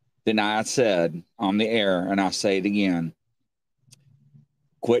 then I said on the air, and I'll say it again,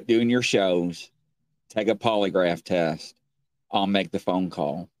 quit doing your shows, take a polygraph test, I'll make the phone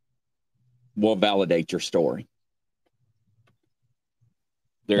call. We'll validate your story.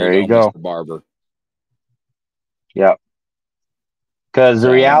 There you go, Mr. Barber. Yep. Because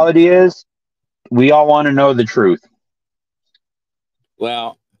the reality is, we all want to know the truth.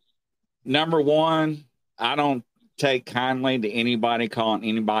 Well, number one, I don't take kindly to anybody calling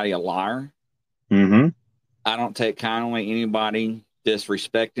anybody a liar. Mm-hmm. I don't take kindly anybody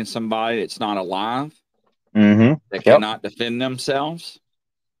disrespecting somebody that's not alive. Mm-hmm. That cannot defend themselves.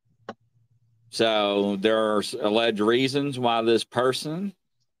 So there are alleged reasons why this person,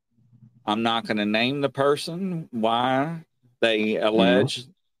 I'm not going to name the person, why they allege,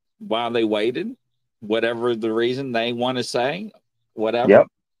 why they waited, whatever the reason they want to say, whatever. Yep.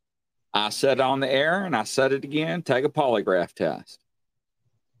 I said it on the air and I said it again, take a polygraph test.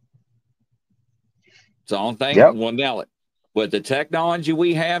 It's the only thing, we'll nail it. With the technology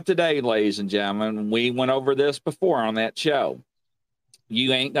we have today, ladies and gentlemen, we went over this before on that show.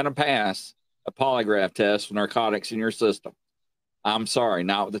 You ain't going to pass a polygraph test with narcotics in your system. I'm sorry,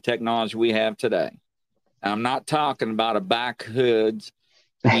 not with the technology we have today. I'm not talking about a back hoods,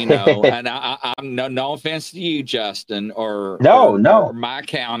 and I'm no offense to you, Justin, or my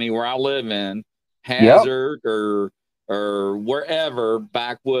county where I live in, Hazard or wherever,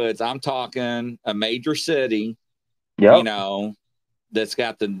 backwoods. I'm talking a major city, that's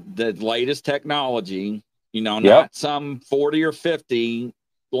got the latest technology, not some 40 or 50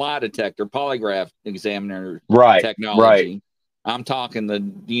 lie detector, polygraph examiner technology. Right. I'm talking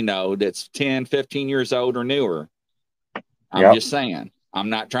that's 10, 15 years old or newer. I'm just saying,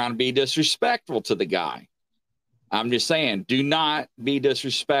 I'm not trying to be disrespectful to the guy. I'm just saying, do not be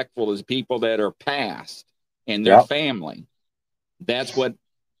disrespectful to people that are past and their family. That's what,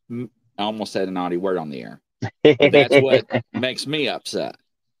 I almost said a naughty word on the air. But that's what makes me upset.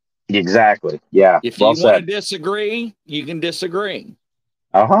 Exactly. Yeah. If you want to disagree, you can disagree.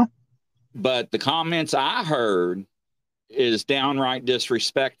 But the comments I heard is downright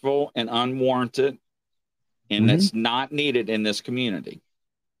disrespectful and unwarranted, and that's not needed in this community.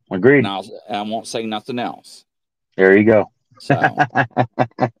 Agreed. And I won't say nothing else. There you go. So.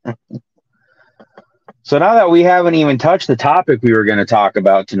 So now that we haven't even touched the topic we were going to talk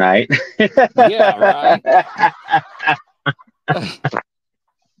about tonight. Yeah, right.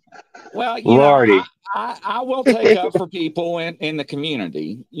 Well, Lordy. I will take up for people in the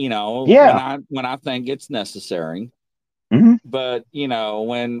community, Yeah. when I think it's necessary. Mm-hmm. But when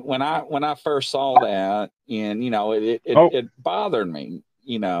I first saw that, and it bothered me.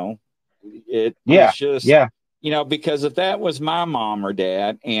 It was just because if that was my mom or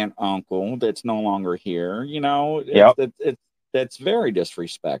dad, aunt, uncle that's no longer here, that's very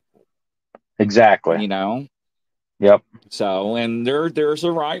disrespectful. Exactly. Yep. So, and there's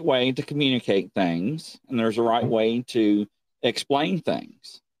a right way to communicate things, and there's a right way to explain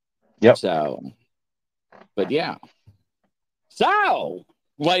things. Yep. So, but yeah. So,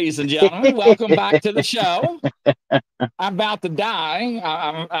 ladies and gentlemen, welcome back to the show. I'm about to die.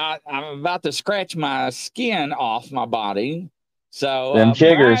 I'm about to scratch my skin off my body. So, them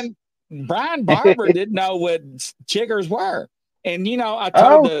chiggers. Brian Barber didn't know what chiggers were, and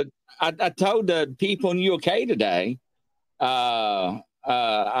I told the people in UK today. They're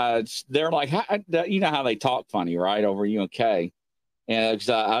like, how they talk funny, right, over UK, and because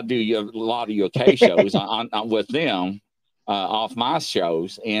I do a lot of UK shows on with them off my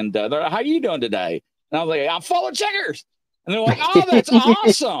shows, and they're like, how you doing today? And I was like, I'm full of chiggers, and they're like, oh, that's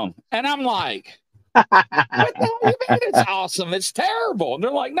awesome, and I'm like, what the hell you mean it's awesome? It's terrible. And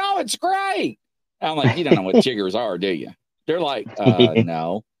they're like, no, it's great. And I'm like, you don't know what chiggers are, do you? They're like,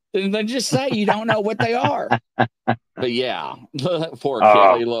 no. And then just say you don't know what they are. But yeah, poor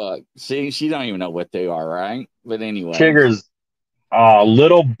Kelly. Look, see, she don't even know what they are, right? But anyway, chiggers,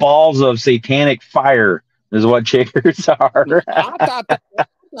 little balls of satanic fire is what chiggers are.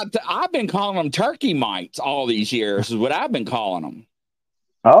 I've been calling them turkey mites all these years. Is what I've been calling them.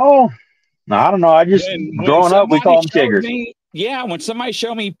 Oh, I don't know. I just growing up, we call them chiggers. When somebody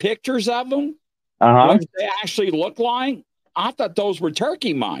showed me pictures of them, what they actually look like, I thought those were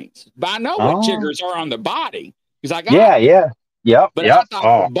turkey mites. But I know what chiggers are on the body because I got yep. But I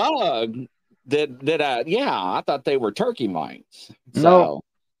thought the bug I thought they were turkey mites. So,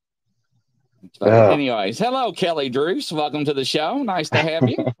 anyways, hello, Kelly Druce. Welcome to the show. Nice to have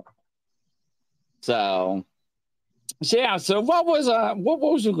you. So what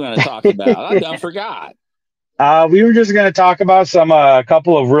was we going to talk about? I done forgot. We were just going to talk about a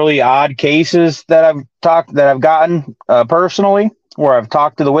couple of really odd cases that I've gotten personally, where I've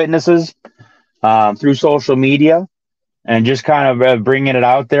talked to the witnesses through social media, and just kind of bringing it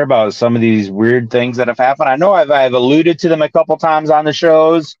out there about some of these weird things that have happened. I know I've alluded to them a couple times on the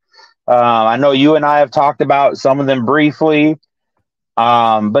shows. I know you and I have talked about some of them briefly,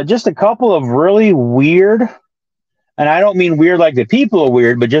 but just a couple of really weird, and I don't mean weird like the people are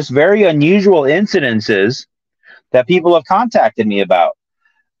weird, but just very unusual incidences that people have contacted me about.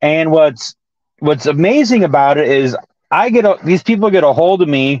 And what's amazing about it is these people get a hold of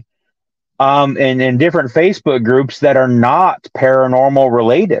me in different Facebook groups that are not paranormal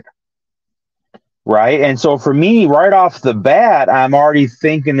related. Right. And so for me, right off the bat, I'm already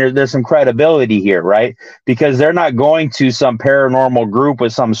thinking there's some credibility here, right? Because they're not going to some paranormal group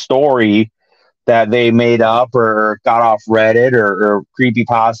with some story that they made up or got off Reddit or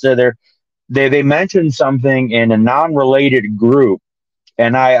creepypasta. They mentioned something in a non-related group,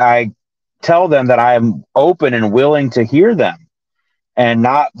 and I tell them that I am open and willing to hear them and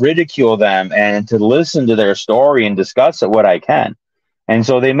not ridicule them, and to listen to their story and discuss it what I can. And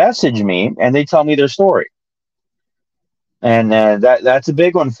so they message me and they tell me their story. And that's a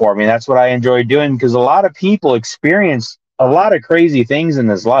big one for me. That's what I enjoy doing, because a lot of people experience a lot of crazy things in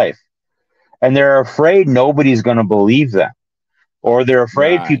this life, and they're afraid nobody's going to believe them, or they're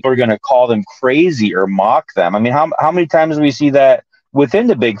afraid people are going to call them crazy or mock them. I mean, how many times do we see that within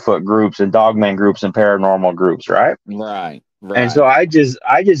the Bigfoot groups and dogman groups and paranormal groups, right? Right. And so I just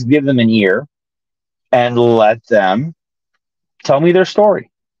give them an ear and let them tell me their story.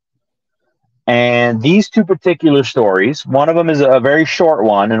 And these two particular stories, one of them is a very short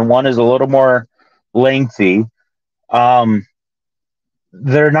one, and one is a little more lengthy. They're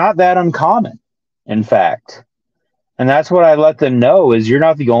not that uncommon, in fact. And that's what I let them know, is you're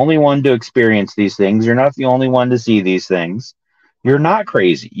not the only one to experience these things. You're not the only one to see these things. You're not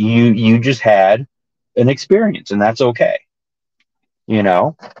crazy. You just had an experience, and that's okay.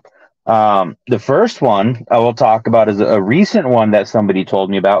 The first one I will talk about is a recent one that somebody told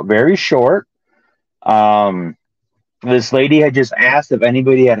me about, very short. This lady had just asked if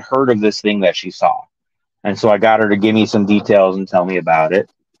anybody had heard of this thing that she saw. And so I got her to give me some details and tell me about it.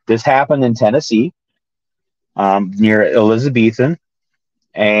 This happened in Tennessee, near Elizabethan.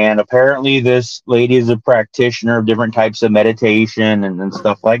 And apparently, this lady is a practitioner of different types of meditation and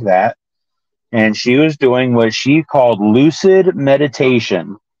stuff like that. And she was doing what she called lucid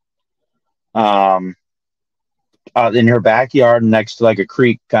meditation um, in her backyard next to like a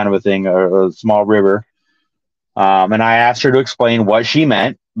creek kind of a thing, or a small river. And I asked her to explain what she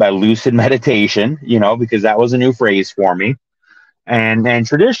meant by lucid meditation, because that was a new phrase for me. And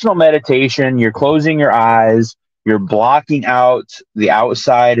traditional meditation, you're closing your eyes, you're blocking out the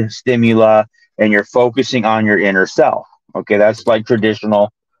outside stimuli, and you're focusing on your inner self. Okay, that's like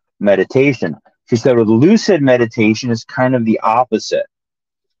traditional meditation. She said with lucid meditation, it's kind of the opposite.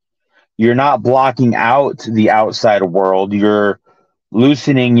 You're not blocking out the outside world. You're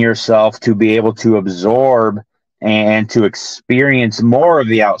loosening yourself to be able to absorb and to experience more of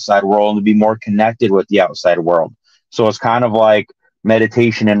the outside world and to be more connected with the outside world. So it's kind of like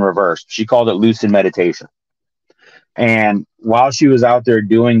meditation in reverse. She called it lucid meditation. And while she was out there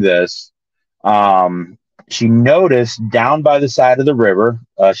doing this, she noticed down by the side of the river,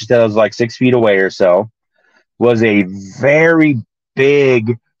 she said it was like 6 feet away or so, was a very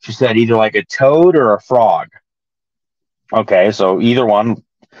big, she said either like a toad or a frog. Okay, so either one.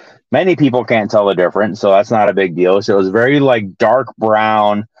 Many people can't tell the difference, so that's not a big deal. So it was very like dark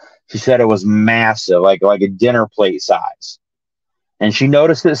brown. She said it was massive, like a dinner plate size. And she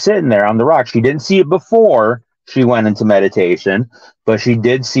noticed it sitting there on the rock. She didn't see it before she went into meditation, but she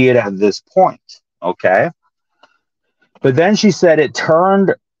did see it at this point. Okay. But then she said it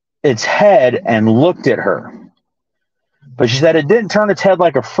turned its head and looked at her. But she said it didn't turn its head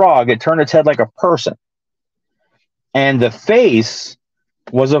like a frog. It turned its head like a person. And the face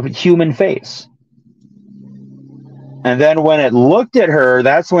was a human face. And then when it looked at her,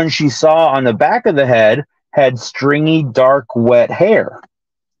 that's when she saw on the back of the head had stringy, dark, wet hair.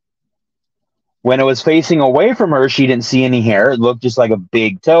 When it was facing away from her, she didn't see any hair. It looked just like a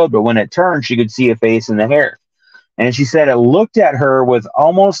big toad, but when it turned, she could see a face and the hair. And she said it looked at her with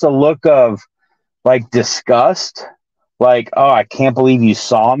almost a look of like disgust, like, oh, I can't believe you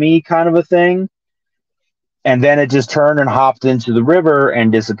saw me kind of a thing. And then it just turned and hopped into the river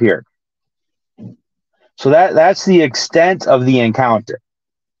and disappeared. So that's the extent of the encounter.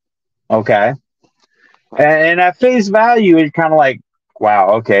 Okay. And at face value, it's kind of like, wow,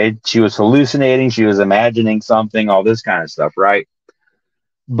 okay, she was hallucinating, she was imagining something, all this kind of stuff, right?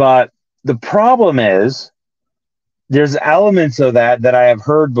 But the problem is there's elements of that I have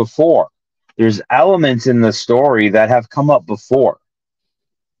heard before. There's elements in the story that have come up before.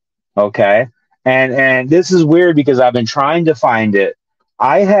 Okay. And this is weird because I've been trying to find it.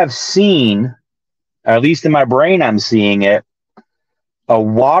 I have seen, at least in my brain, I'm seeing it, a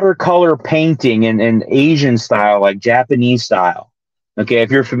watercolor painting in Asian style, like Japanese style. Okay,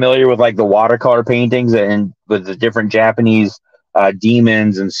 if you're familiar with like the watercolor paintings and with the different Japanese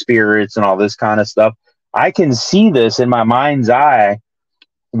demons and spirits and all this kind of stuff, I can see this in my mind's eye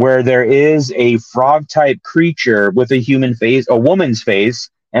where there is a frog-type creature with a human face, a woman's face,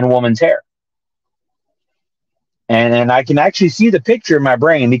 and a woman's hair. And I can actually see the picture in my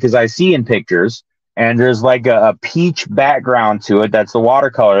brain because I see in pictures, and there's like a peach background to it. That's the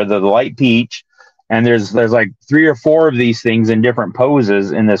watercolor, the light peach. And there's like 3 or 4 of these things in different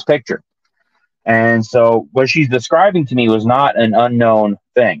poses in this picture. And so what she's describing to me was not an unknown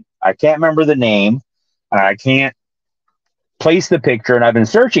thing. I can't remember the name. I can't place the picture, and I've been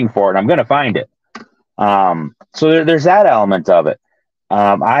searching for it. I'm going to find it. So there's that element of it.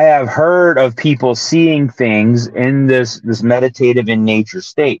 I have heard of people seeing things in this meditative in nature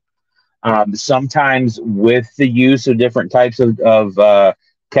state. Sometimes with the use of different types of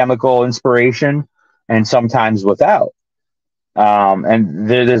chemical inspiration, and sometimes without. And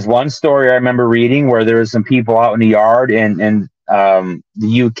there's one story I remember reading where there was some people out in the yard in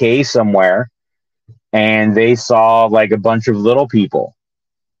the UK somewhere, and they saw like a bunch of little people,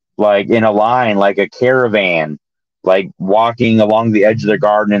 like in a line, like a caravan, like walking along the edge of the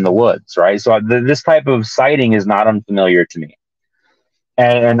garden in the woods, right? So this type of sighting is not unfamiliar to me.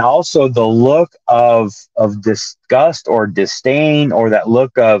 And also the look of disgust or disdain, or that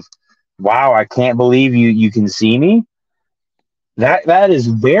look of, wow, I can't believe you can see me. That is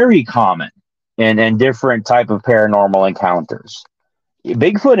very common in different type of paranormal encounters.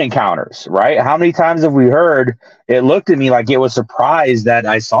 Bigfoot encounters, right? How many times have we heard it looked at me like it was surprised that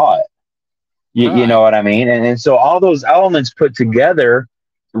I saw it? You know what I mean? And so all those elements put together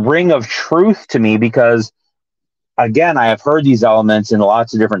ring of truth to me because, again, I have heard these elements in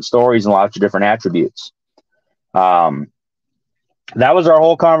lots of different stories and lots of different attributes. That was our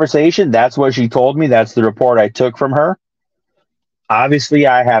whole conversation. That's what she told me. That's the report I took from her. Obviously,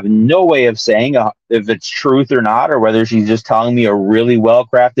 I have no way of saying if it's truth or not, or whether she's just telling me a really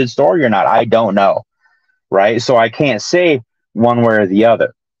well-crafted story or not. I don't know, right? So I can't say one way or the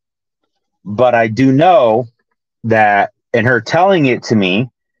other. But I do know that in her telling it to me,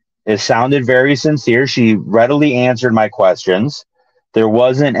 it sounded very sincere. She readily answered my questions. There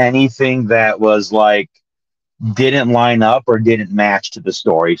wasn't anything that was like didn't line up or didn't match to the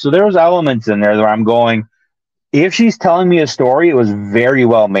story. So there was elements in there where I'm going, if she's telling me a story, it was very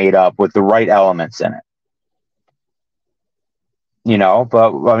well made up with the right elements in it. You know,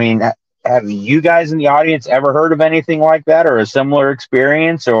 but I mean, have you guys in the audience ever heard of anything like that or a similar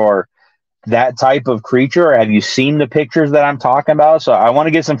experience or that type of creature? Or have you seen the pictures that I'm talking about? So I want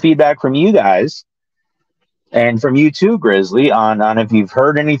to get some feedback from you guys and from you too, Grizzly, on if you've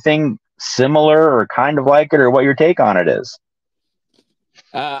heard anything similar or kind of like it or what your take on it is.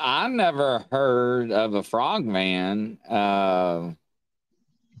 I never heard of a frogman. I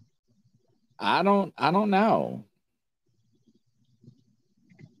don't know.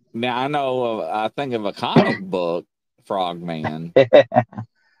 Now I know. I think of a comic book frogman.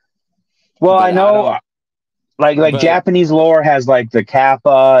 Well, I know, like Japanese lore has like the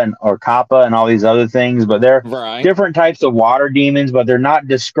kappa or kappa and all these other things, but they're different types of water demons, but they're not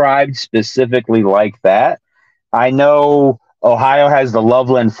described specifically like that. I know Ohio has the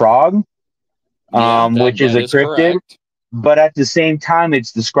Loveland frog, which is a cryptid, but at the same time,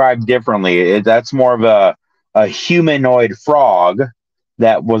 it's described differently. That's more of a humanoid frog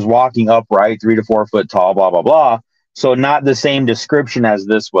that was walking upright, 3 to 4 foot tall, blah, blah, blah. So not the same description as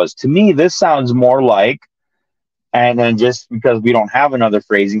this was. To me, this sounds more like, and then just because we don't have another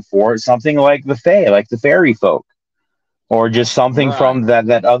phrasing for it, something like the fae, like the fairy folk, or just something from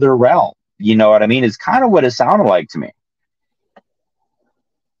that other realm. You know what I mean? It's kind of what it sounded like to me.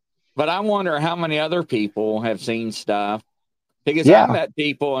 But I wonder how many other people have seen stuff, because I met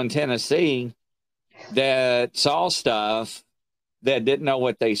people in Tennessee that saw stuff that didn't know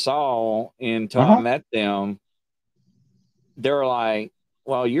what they saw until I met them. They're like,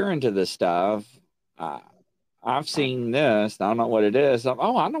 well, you're into this stuff. I've seen this. I don't know what it is.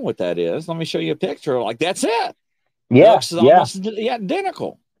 Oh, I know what that is. Let me show you a picture. Like, that's it. Yeah. It looks almost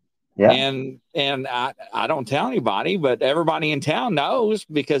identical. Yeah. And I don't tell anybody, but everybody in town knows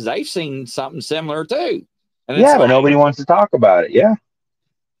because they've seen something similar too. And yeah, but nobody wants to talk about it. Yeah.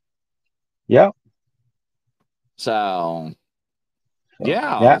 Yep. So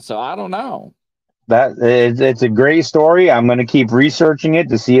so I don't know. It's a great story. I'm going to keep researching it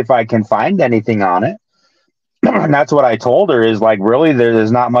to see if I can find anything on it. And that's what I told her is like, really,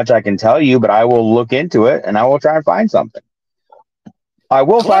 there's not much I can tell you, but I will look into it and I will try and find something. I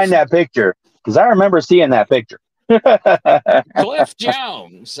will find that picture because I remember seeing that picture. Cliff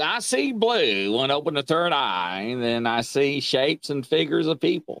Jones, I see blue when I open the third eye, and then I see shapes and figures of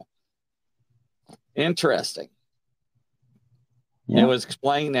people. Interesting. Yeah. It was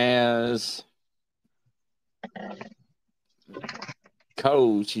explained as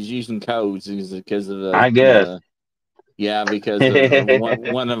codes. She's using codes because of the. I guess. Because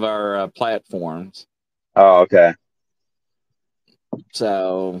of one of our platforms. Oh, okay.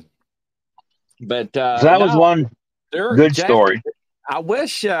 So, but so that was one good story. I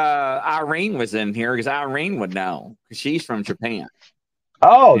wish Irene was in here because Irene would know because she's from Japan.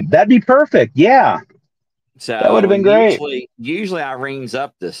 Oh, that'd be perfect. Yeah. So that would have been great. Usually Irene's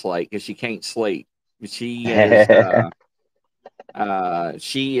up this late because she can't sleep. She is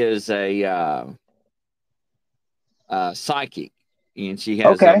a psychic, and she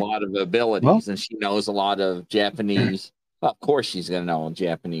has a lot of abilities, and she knows a lot of Japanese. Well, of course, she's going to know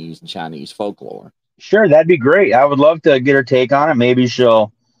Japanese and Chinese folklore. Sure, that'd be great. I would love to get her take on it. Maybe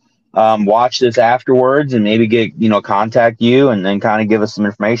she'll watch this afterwards and maybe get contact you and then kind of give us some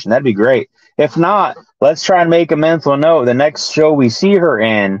information. That'd be great. If not, let's try and make a mental note the next show we see her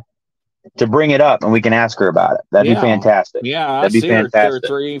in to bring it up and we can ask her about it. That'd be fantastic. Yeah, that'd be fantastic.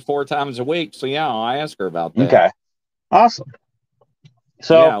 Her 3-4 times a week. So I'll ask her about that. Okay, awesome.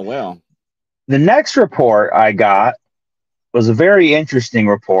 So the next report I got was a very interesting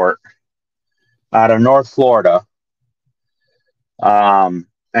report out of North Florida. And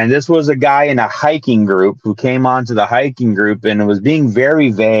this was a guy in a hiking group who came onto the hiking group and was being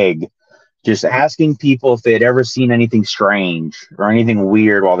very vague, just asking people if they'd ever seen anything strange or anything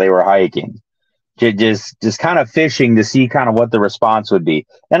weird while they were hiking. Just kind of fishing to see kind of what the response would be.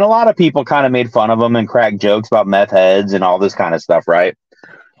 And a lot of people kind of made fun of him and cracked jokes about meth heads and all this kind of stuff, right?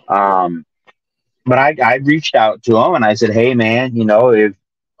 But I reached out to him and I said, hey, man, if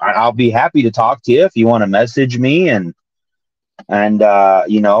I'll be happy to talk to you if you want to message me and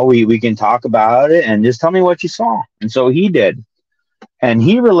we can talk about it and just tell me what you saw. And so he did. And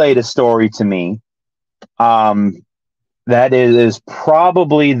he relayed a story to me that is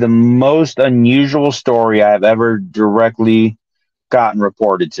probably the most unusual story I've ever directly gotten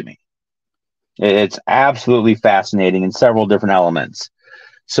reported to me. It's absolutely fascinating in several different elements.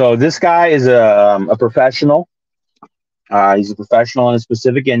 So this guy is a professional. He's a professional in a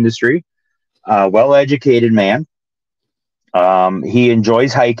specific industry, well-educated man. He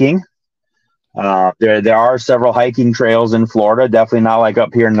enjoys hiking. There are several hiking trails in Florida, definitely not like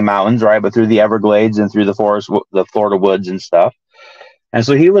up here in the mountains, right? But through the Everglades and through the forest, the Florida woods and stuff. And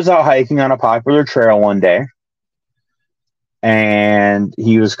so he was out hiking on a popular trail one day, and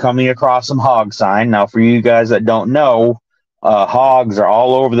he was coming across some hog sign. Now, for you guys that don't know, hogs are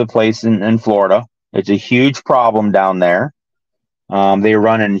all over the place in Florida. It's a huge problem down there. They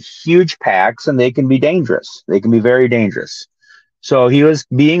run in huge packs, and they can be dangerous. They can be very dangerous. So he was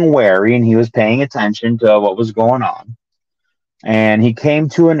being wary, and he was paying attention to what was going on. And he came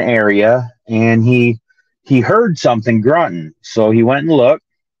to an area, and he heard something grunting. So he went and looked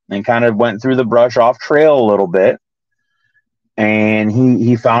and kind of went through the brush off trail a little bit. And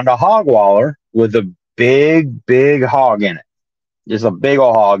he found a hog waller with a big hog in it. Just a big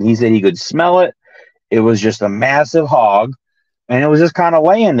old hog. He said he could smell it. It was just a massive hog. And it was just kind of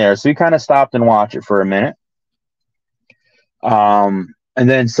laying there. So he kind of stopped and watched it for a minute. And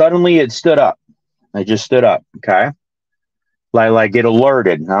then suddenly it stood up. It just stood up. Okay. Like it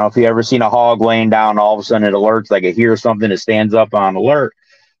alerted. I don't know if you ever seen a hog laying down, all of a sudden it alerts, like it hears something, it stands up on alert.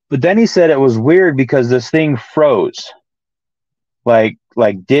 But then he said it was weird because this thing froze. Like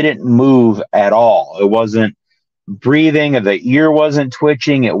didn't move at all. It wasn't breathing, the ear wasn't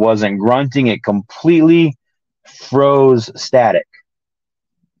twitching, it wasn't grunting, it completely froze static.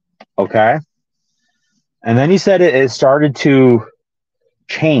 Okay. And then he said it started to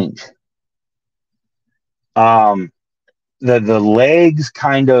change. The legs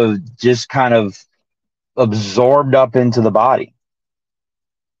kind of absorbed up into the body.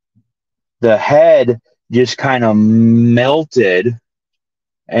 The head just kind of melted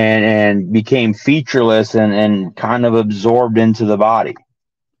and became featureless and kind of absorbed into the body.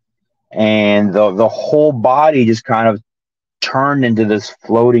 And the whole body just kind of turned into this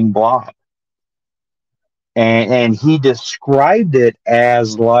floating blob. And he described it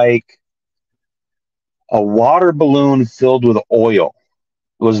as like a water balloon filled with oil.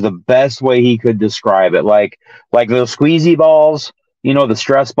 Was the best way he could describe it. Like those squeezy balls, you know, the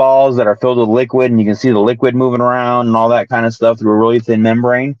stress balls that are filled with liquid, and you can see the liquid moving around and all that kind of stuff through a really thin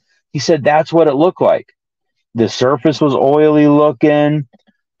membrane. He said that's what it looked like. The surface was oily looking,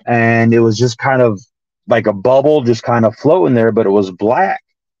 and it was just kind of like a bubble just kind of floating there, but it was black.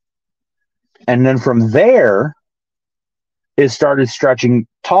 And then from there, it started stretching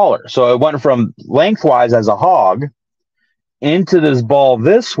taller. So it went from lengthwise as a hog into this ball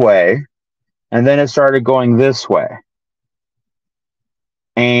this way, and then it started going this way.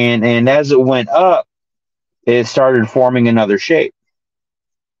 And as it went up, it started forming another shape.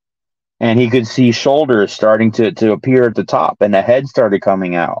 And he could see shoulders starting to appear at the top, and the head started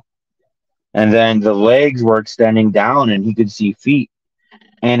coming out. And then the legs were extending down, and he could see feet.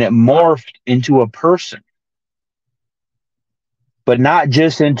 And it morphed into a person. But not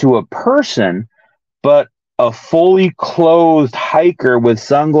just into a person, but a fully clothed hiker with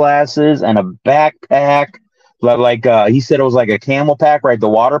sunglasses and a backpack. Like he said it was like a camel pack, right? The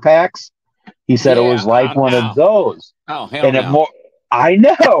water packs. He said it was like one of those. Oh, hell no. I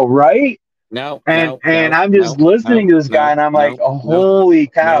know, right? No. And I'm just listening to this guy, and I'm like, oh, holy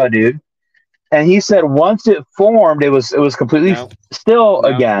cow, dude. And he said once it formed, it was completely still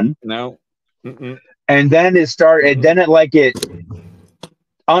again. No. Mm-mm. And then it started. Then it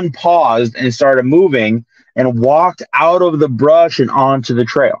unpaused and started moving and walked out of the brush and onto the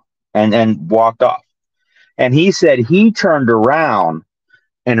trail and walked off. And he said he turned around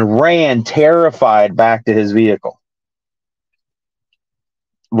and ran terrified back to his vehicle.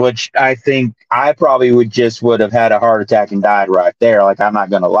 Which I think I probably would have had a heart attack and died right there. Like, I'm not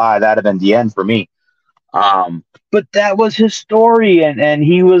going to lie. That'd have been the end for me. But that was his story. And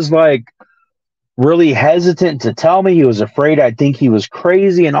he was like really hesitant to tell me. He was afraid I'd think he was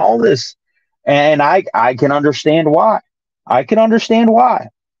crazy and all this. And I can understand why.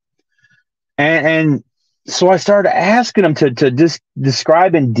 And so I started asking him to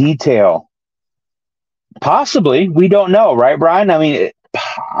describe in detail. Possibly. We don't know, right, Brian? I mean,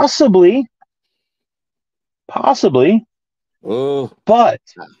 possibly. Ooh. But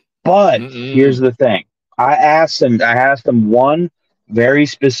here's the thing. I asked him one very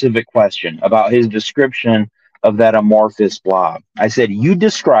specific question about his description of that amorphous blob. I said, you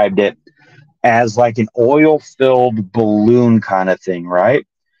described it as like an oil-filled balloon kind of thing, right?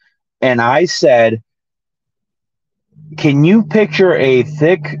 And I said, can you picture a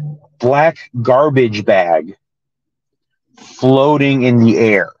thick black garbage bag floating in the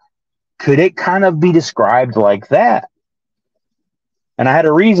air? Could it kind of be described like that? And I had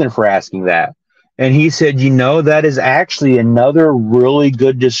a reason for asking that. And he said, that is actually another really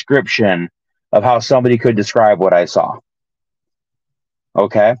good description of how somebody could describe what I saw.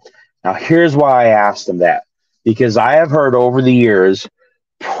 Okay. Now, here's why I asked him that. Because I have heard over the years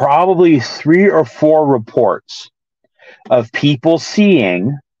probably 3 or 4 reports of people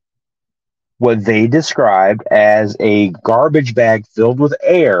seeing what they described as a garbage bag filled with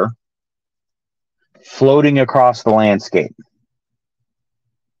air floating across the landscape.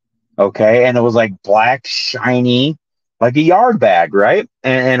 Okay. And it was like black, shiny, like a yard bag, right?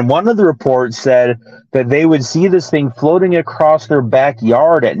 And one of the reports said that they would see this thing floating across their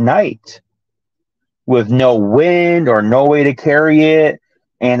backyard at night with no wind or no way to carry it.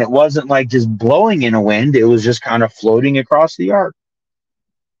 And it wasn't like just blowing in a wind. It was just kind of floating across the yard.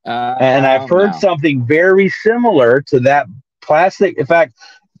 And I've heard something very similar to that plastic. In fact,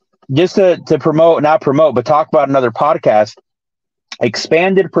 just to promote, not promote, but talk about another podcast,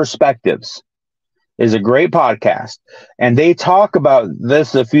 Expanded Perspectives is a great podcast. And they talk about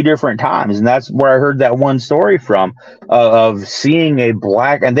this a few different times. And that's where I heard that one story from of seeing a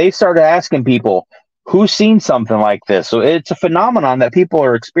black, and they started asking people, who's seen something like this? So it's a phenomenon that people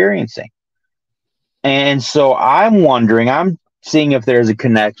are experiencing. And so I'm seeing if there's a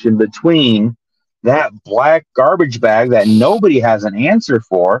connection between that black garbage bag that nobody has an answer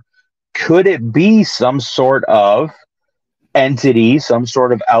for. Could it be some sort of entity, some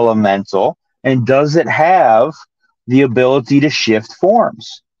sort of elemental? And does it have the ability to shift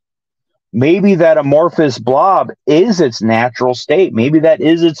forms? Maybe that amorphous blob is its natural state. Maybe that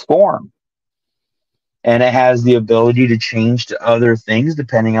is its form. And it has the ability to change to other things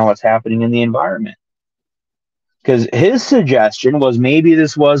depending on what's happening in the environment. Because his suggestion was maybe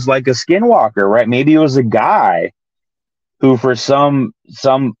this was like a skinwalker, right? Maybe it was a guy who for some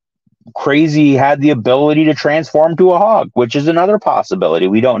crazy had the ability to transform to a hog, which is another possibility.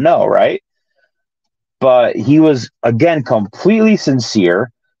 We don't know, right? But he was, again, completely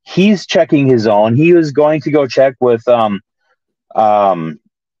sincere. He's checking his own. He was going to go check with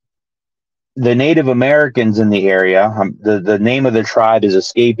the Native Americans in the area. The name of the tribe is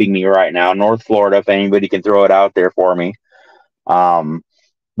escaping me right now. North Florida, if anybody can throw it out there for me.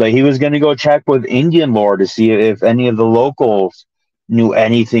 But he was going to go check with Indian lore to see if any of the locals knew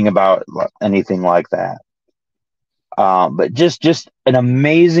anything about anything like that. But just an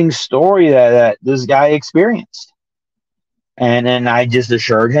amazing story that this guy experienced. And then I just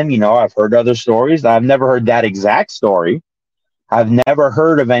assured him, I've heard other stories. I've never heard that exact story. I've never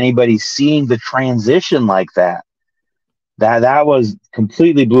heard of anybody seeing the transition like that. That was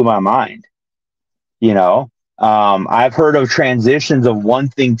completely blew my mind. I've heard of transitions of one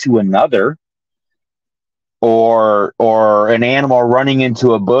thing to another, or an animal running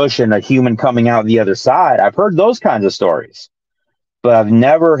into a bush and a human coming out the other side. I've heard those kinds of stories, but I've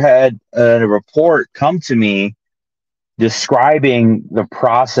never had a report come to me describing the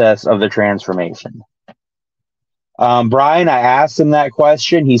process of the transformation. Brian, I asked him that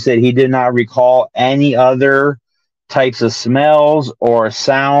question. He said he did not recall any other types of smells or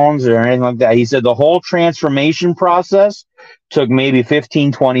sounds or anything like that. He said the whole transformation process took maybe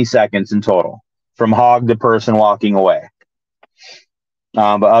 15, 20 seconds in total from hog to person walking away.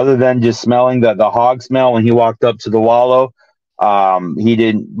 But other than just smelling the hog smell when he walked up to the wallow, he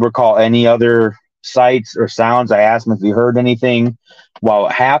didn't recall any other sights or sounds. I asked him if he heard anything while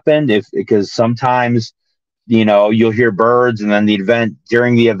it happened, because sometimes you'll hear birds, and then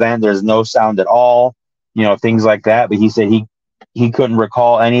during the event, there's no sound at all, things like that. But he said he couldn't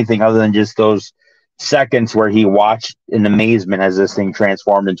recall anything other than just those seconds where he watched in amazement as this thing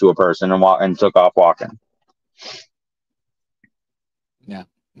transformed into a person and took off walking. Yeah.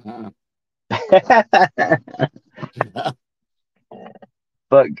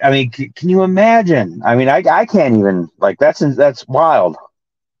 But I mean, can you imagine? I mean, I can't even, like, that's wild.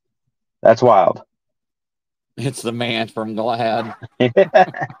 That's wild. It's the man from Glad.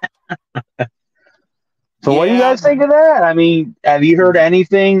 So what do you guys think of that? I mean, have you heard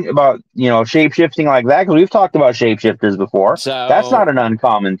anything about, shape-shifting like that? Because we've talked about shapeshifters before. So that's not an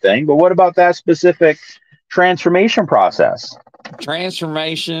uncommon thing. But what about that specific transformation process?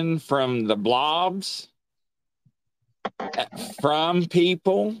 Transformation from the blobs, from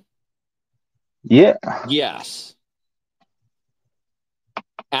people? Yeah. Yes.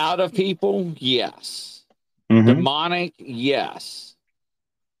 Out of people? Yes. Mm-hmm. Demonic? Yes.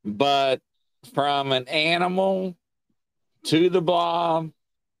 But from an animal to the blob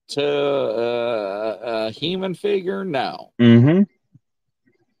to a human figure? No. Mm-hmm.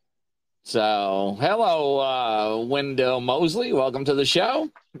 So, hello, Wendell Mosley. Welcome to the show.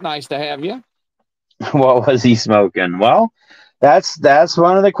 Nice to have you. What was he smoking? Well, that's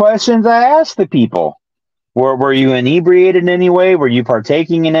one of the questions I asked the people. Were you inebriated in any way? Were you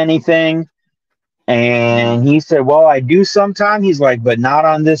partaking in anything? And he said, "Well, I do sometimes." He's like, "But not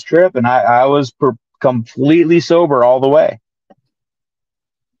on this trip." And I was completely sober all the way.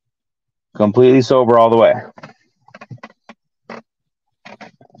 Completely sober all the way.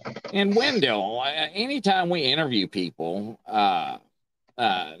 And Wendell, anytime we interview people,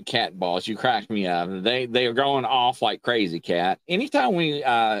 cat balls, you crack me up. They are going off like crazy, cat. Anytime we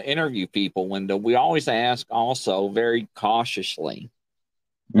interview people, Wendell, we always ask also very cautiously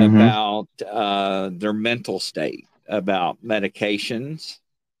Mm-hmm. about their mental state, about medications.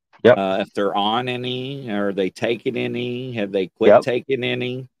 Yep. If they're on any, are they taking any? Have they quit Yep. taking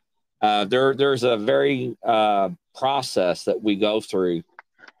any? There's a very process that we go through.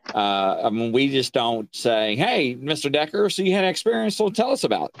 I mean, we just don't say, "Hey, Mr. Decker, so you had an experience, so tell us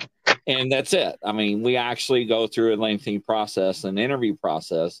about it," and that's it. I mean, we actually go through a lengthy process, an interview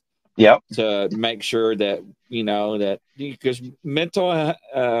process, Yep. to make sure that that because mental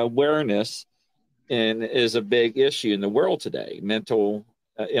awareness is a big issue in the world today. Mental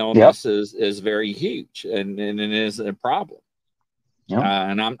illness is very huge, and it is a problem. Yep.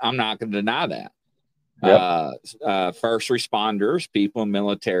 And I'm not going to deny that. Yep. First responders, people in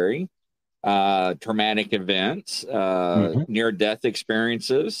military, traumatic events, near-death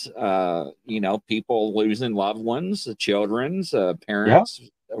experiences, people losing loved ones, children's, parents,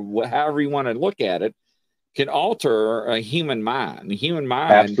 however you want to look at it, can alter a human mind. The human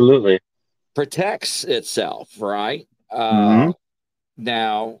mind absolutely protects itself, right?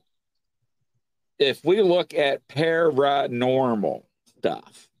 Now, if we look at paranormal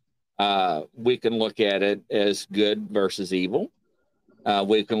stuff, we can look at it as good versus evil.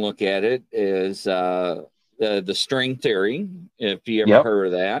 We can look at it as the string theory, if you ever heard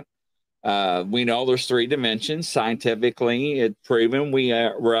of that. We know there's 3 dimensions. Scientifically, it's proven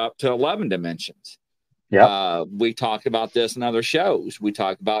we're up to 11 dimensions. We talk about this in other shows. We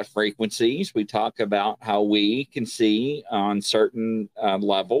talk about frequencies. We talk about how we can see on certain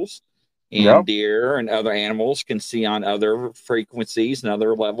levels, and deer and other animals can see on other frequencies and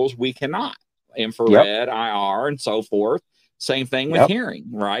other levels we cannot. Infrared, IR, and so forth. Same thing with hearing,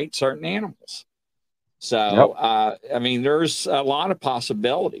 right? Certain animals. So, I mean, there's a lot of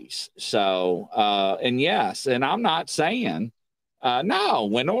possibilities. So, and yes, and I'm not saying no.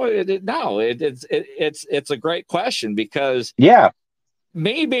 It's a great question, because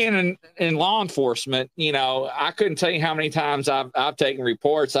me being in law enforcement, I couldn't tell you how many times I've taken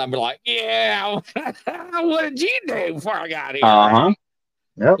reports. I've been like, yeah, what did you do before I got here?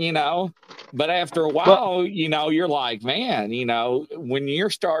 Right? But after a while, you're like, man, when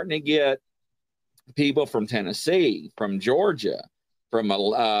you're starting to get people from Tennessee, from Georgia, from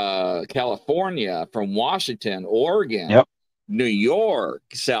California, from Washington, Oregon, New York,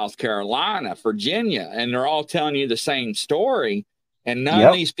 South Carolina, Virginia, and they're all telling you the same story, and none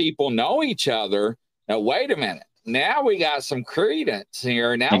of these people know each other. Now, wait a minute. Now we got some credence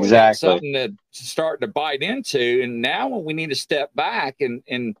here. Now we got something to start to bite into, and now we need to step back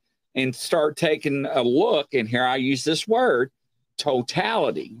and start taking a look. And here I use this word,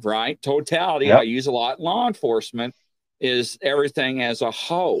 totality, right? Totality, I use a lot in law enforcement, is everything as a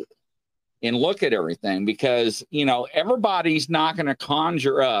whole, and look at everything, because, everybody's not going to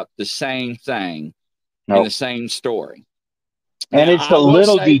conjure up the same thing in the same story. And now, it's the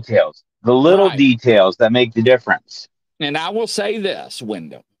little details, details that make the difference. And I will say this,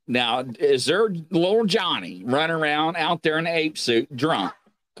 Wendell. Now, is there little Johnny running around out there in an ape suit, drunk,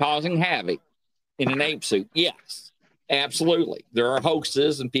 causing havoc in an ape suit? Yes. Absolutely. There are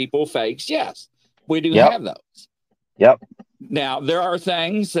hoaxes and people fakes. Yes, we do have those. Now, there are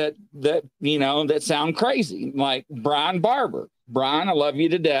things that sound crazy, like Brian Barber. Brian, I love you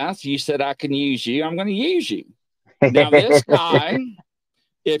to death. You said I can use you. I'm going to use you. Now, this guy,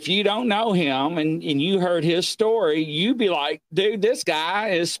 if you don't know him and you heard his story, you'd be like, dude, this guy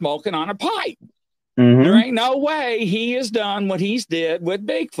is smoking on a pipe. There ain't no way he has done what he's did with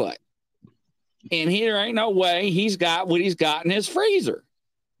Bigfoot. And there ain't no way he's got what he's got in his freezer.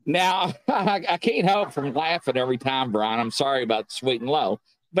 Now, I can't help from laughing every time, Brian. I'm sorry about the sweet and low,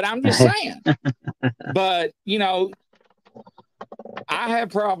 but I'm just saying. But, I have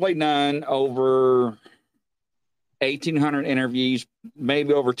probably done over 1,800 interviews,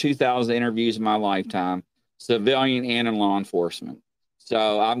 maybe over 2,000 interviews in my lifetime, civilian and in law enforcement.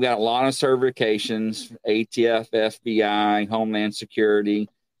 So I've got a lot of certifications, ATF, FBI, Homeland Security,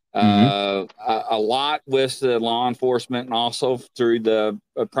 a lot with the law enforcement and also through the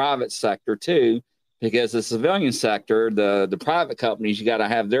private sector too, because the civilian sector, the private companies, you got to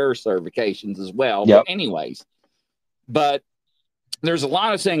have their certifications as well. Yep. But anyways, but there's a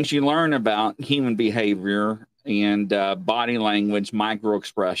lot of things you learn about human behavior and body language, micro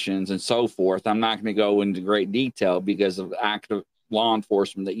expressions, and so forth. I'm not going to go into great detail because of active law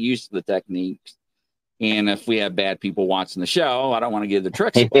enforcement that use the techniques. And if we have bad people watching the show, I don't want to give the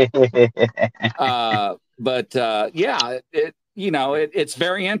tricks away. Yeah, it's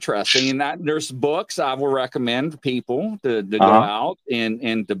very interesting. And there's books I will recommend people to go out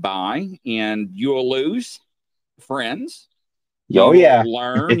and to buy, and you'll lose friends. You will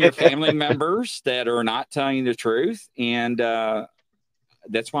learn your family members that are not telling you the truth. And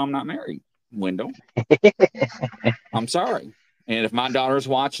that's why I'm not married, Wendell. I'm sorry. And if my daughter's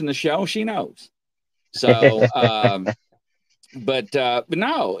watching the show, she knows. So, but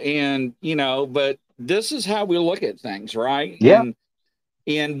no. And, but this is how we look at things, right? Yeah.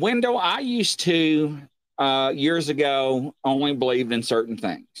 And Wendell, I used to, years ago, only believed in certain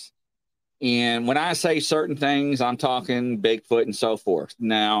things. And when I say certain things, I'm talking Bigfoot and so forth.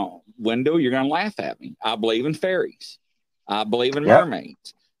 Now, Wendell, you're going to laugh at me. I believe in fairies. I believe in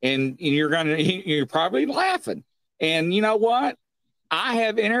mermaids. And you're probably laughing. And you know what? I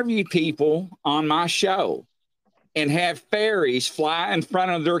have interviewed people on my show and have fairies fly in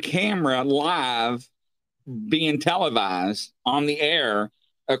front of their camera live, being televised on the air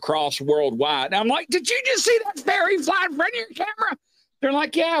across worldwide. And I'm like, did you just see that fairy fly in front of your camera? They're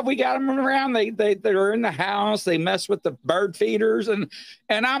like, yeah, we got them around. They're in the house. They mess with the bird feeders. And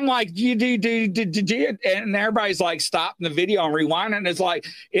I'm like, you do. And everybody's like stopping the video and rewinding. And it's like,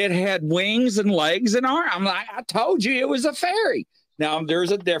 it had wings and legs and arms. I'm like, I told you it was a fairy. Now, there's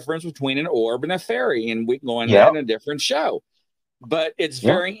a difference between an orb and a fairy. And we can go into that in a different show. But it's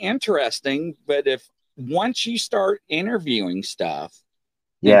very interesting. But once you start interviewing stuff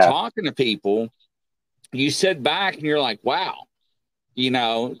and talking to people, you sit back and you're like, wow.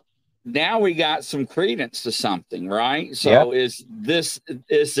 Now we got some credence to something, right? So is this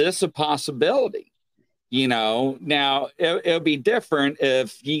a possibility? Now it'll be different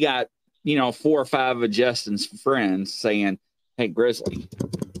if you got, 4 or 5 of Justin's friends saying, hey, Grizzly,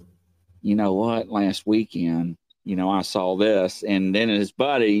 you know what? Last weekend, I saw this. And then his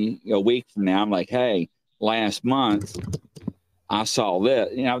buddy, a week from now, I'm like, hey, last month I saw this.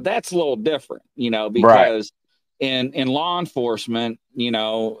 That's a little different, because in law enforcement,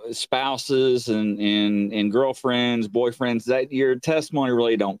 spouses and girlfriends, boyfriends, that your testimony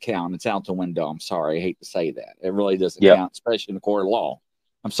really don't count. It's out the window. I'm sorry. I hate to say that. It really doesn't count, especially in the court of law.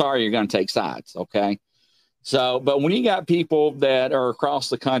 I'm sorry you're going to take sides. Okay. So, but when you got people that are across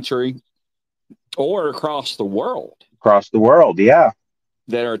the country or across the world,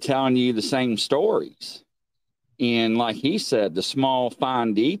 that are telling you the same stories. And like he said, the small,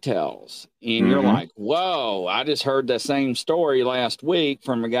 fine details. And you're like, whoa, I just heard that same story last week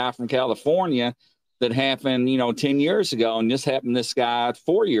from a guy from California that happened, 10 years ago. And this happened to this guy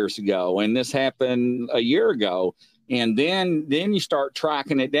 4 years ago. And this happened a year ago. And then you start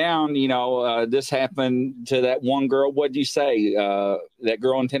tracking it down. This happened to that one girl. What'd you say? That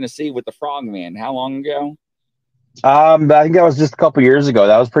girl in Tennessee with the frogman. How long ago? I think that was just a couple years ago.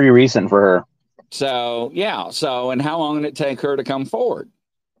 That was pretty recent for her. So, and how long did it take her to come forward?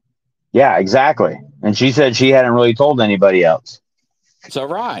 Yeah, exactly. And she said she hadn't really told anybody else. So,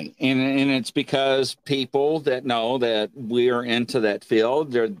 right. And it's because people that know that we're into that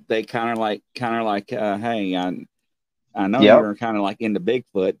field, they kind of like, hey, I know you're kind of like into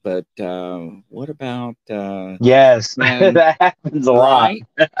Bigfoot, but what about... yes, that happens a lot.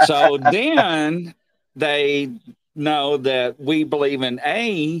 So then they know that we believe in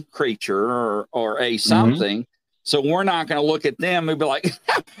a creature or a something. So we're not going to look at them and be like,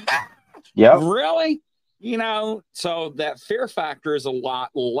 really? So that fear factor is a lot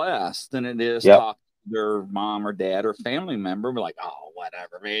less than it is talking to their mom or dad or family member. We're like, oh,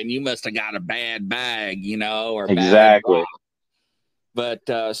 whatever, man, you must have got a bad bag, or exactly. But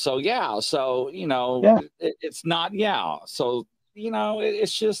it's not, So,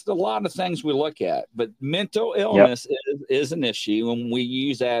 it's just a lot of things we look at. But mental illness is an issue, and we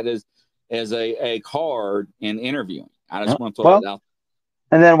use that as a card in interviewing. I just want to throw that out.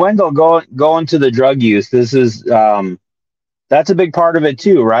 And then Wendell, going to the drug use. This is that's a big part of it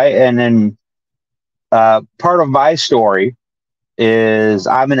too, right? And then part of my story is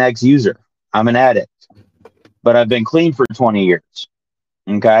I'm an ex-user. I'm an addict, but I've been clean for 20 years.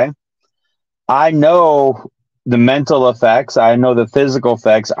 Okay. I know the mental effects. I know the physical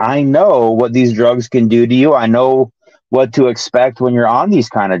effects. I know what these drugs can do to you. I know what to expect when you're on these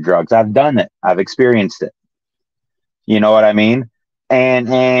kind of drugs. I've done it. I've experienced it. You know what I mean?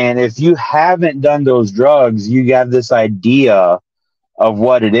 And if you haven't done those drugs, you have this idea of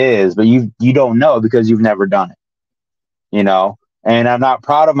what it is, but you don't know because you've never done it. You know? And I'm not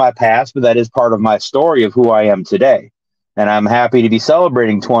proud of my past, but that is part of my story of who I am today. And I'm happy to be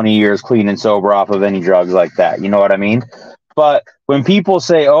celebrating 20 years clean and sober off of any drugs like that. You know what I mean? But when people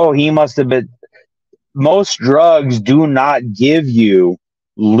say, oh, he must have been, most drugs do not give you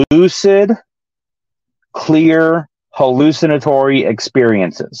lucid, clear, hallucinatory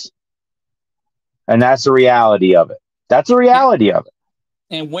experiences. And that's the reality of it. That's the reality of it.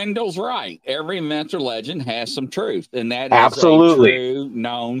 And Wendell's right. Every myth or legend has some truth. And that is absolutely a true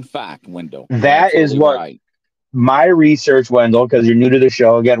known fact, Wendell. That is what right. My research, Wendell, because you're new to the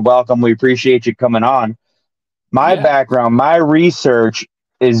show. Again, welcome. We appreciate you coming on. My background, my research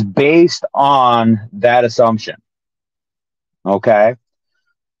is based on that assumption. Okay?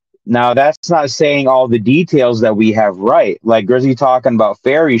 Now, that's not saying all the details that we have right. Like Grizzly talking about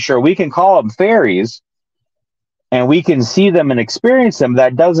fairies. Sure, we can call them fairies, and we can see them and experience them.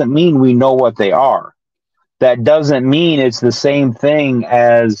 That doesn't mean we know what they are. That doesn't mean it's the same thing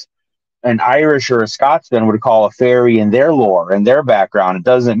as an Irish or a Scotsman would call a fairy in their lore and their background. It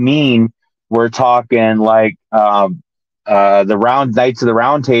doesn't mean we're talking like the Knights of the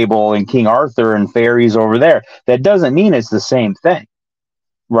Round Table and King Arthur and fairies over there. That doesn't mean it's the same thing,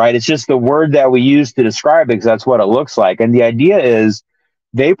 right? It's just the word that we use to describe it because that's what it looks like. And the idea is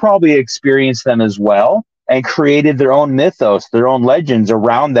they probably experienced them as well and created their own mythos, their own legends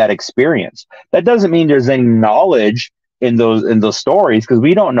around that experience. That doesn't mean there's any knowledge in those stories because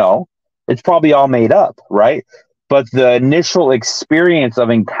we don't know. It's probably all made up, right? But the initial experience of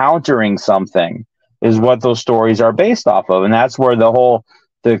encountering something is what those stories are based off of. And that's where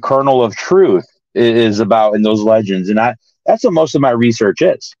the kernel of truth is about in those legends. And that's what most of my research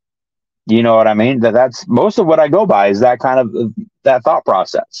is. You know what I mean? That's most of what I go by is that kind of that thought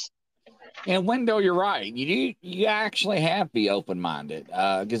process. And Wendell, you're right. You actually have to be open-minded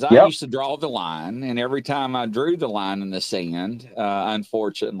because I used to draw the line, and every time I drew the line in the sand,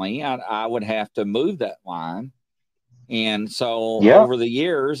 unfortunately, I would have to move that line. And so over the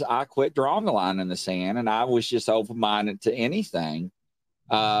years, I quit drawing the line in the sand, and I was just open-minded to anything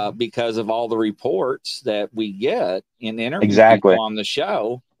because of all the reports that we get in interviews people on the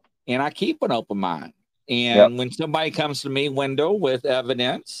show, and I keep an open mind. And when somebody comes to me, Wendell, with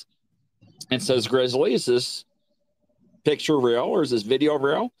evidence, and says, Grizzly, is this picture real or is this video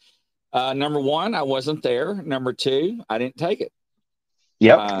real? Number one, I wasn't there. Number two, I didn't take it.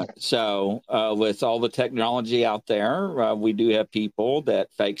 So with all the technology out there, we do have people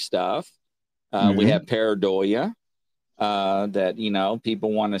that fake stuff. We have pareidolia that,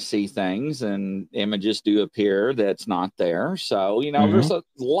 people want to see things and images do appear that's not there. So, there's a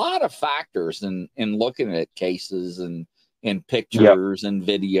lot of factors in looking at cases and pictures and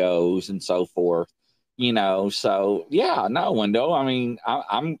videos and so forth, so Wendell, I mean,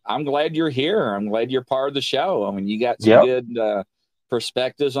 I'm glad you're here. I'm glad you're part of the show. I mean, you got some good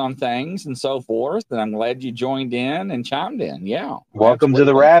perspectives on things and so forth. And I'm glad you joined in and chimed in. Yeah. Welcome to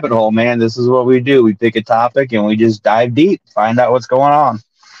the rabbit hole, man. This is what we do. We pick a topic and we just dive deep, find out what's going on.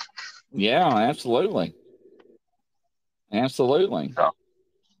 Yeah, absolutely. Absolutely.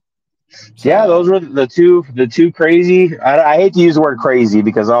 Yeah, those were the two crazy. I hate to use the word crazy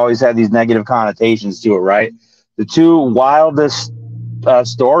because I always have these negative connotations to it, right? The two wildest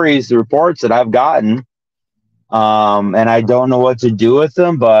stories, the reports that I've gotten, and I don't know what to do with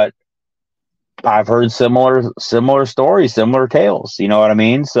them, but I've heard similar stories, similar tales. You know what I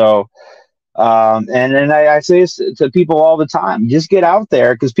mean? So, and I say this to people all the time: just get out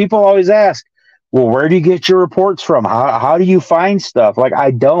there because people always ask, "Well, where do you get your reports from? How do you find stuff?" Like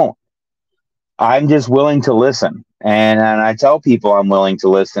I don't. I'm just willing to listen. And I tell people I'm willing to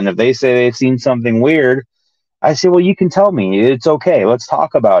listen. If they say they've seen something weird, I say, well, you can tell me. It's okay. Let's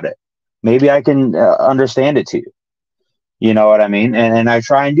talk about it. Maybe I can understand it to you. You know what I mean? And I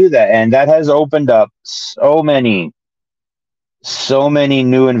try and do that. And that has opened up so many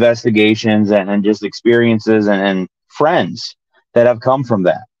new investigations and just experiences and friends that have come from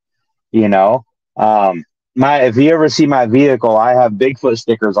that. If you ever see my vehicle, I have Bigfoot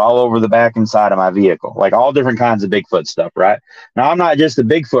stickers all over the back and side of my vehicle, like all different kinds of Bigfoot stuff, right? Now, I'm not just a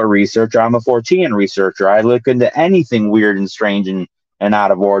Bigfoot researcher. I'm a Fortean researcher. I look into anything weird and strange and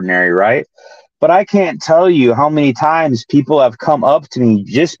out of ordinary, right? But I can't tell you how many times people have come up to me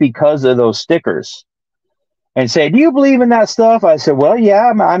just because of those stickers and say, do you believe in that stuff? I said, well,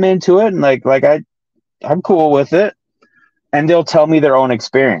 yeah, I'm into it. And like I'm cool with it. And they'll tell me their own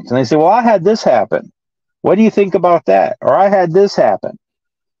experience. And they say, well, I had this happen. What do you think about that? Or I had this happen.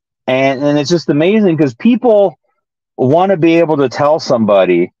 And it's just amazing because people want to be able to tell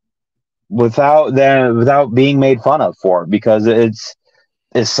somebody without being made fun of for it, because it's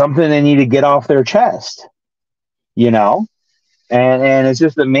something they need to get off their chest, you know? And it's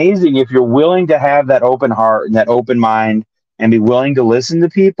just amazing if you're willing to have that open heart and that open mind and be willing to listen to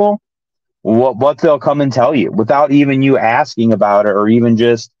people, what they'll come and tell you without even you asking about it or even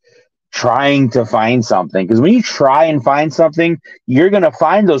just trying to find something. Because when you try and find something, you're going to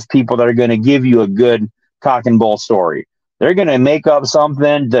find those people that are going to give you a good cock and bull story. They're going to make up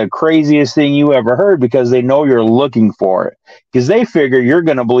something, the craziest thing you ever heard, because they know you're looking for it. Because they figure you're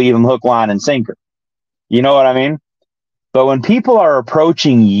going to believe them hook, line, and sinker. You know what I mean? But when people are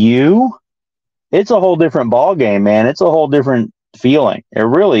approaching you, it's a whole different ball game, man. It's a whole different feeling. It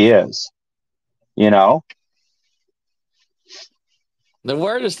really is. You know? The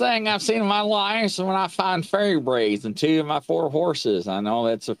weirdest thing I've seen in my life is when I find fairy braids and 2 of my 4 horses. I know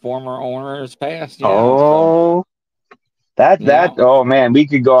that's a former owner's past. Yeah, oh, so, oh man, we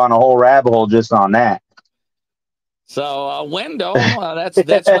could go on a whole rabbit hole just on that. So, Wendell, that's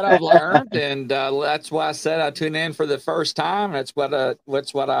what I've learned, and that's why I said I tuned in for the first time. That's what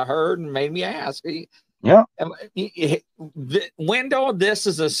I heard and made me ask. Yeah, Wendell, this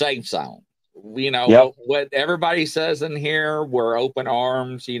is a safe zone. You know, yep. what everybody says in here, we're open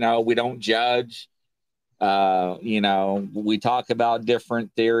arms. You know, we don't judge. You know, we talk about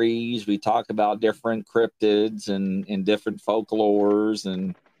different theories. We talk about different cryptids and different folklores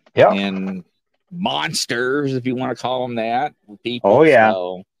and yep. and monsters, if you want to call them that. People. Oh yeah.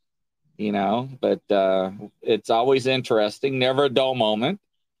 So, you know, but it's always interesting. Never a dull moment.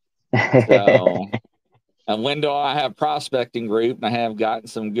 So. And Wendell, I have prospecting group, and I have gotten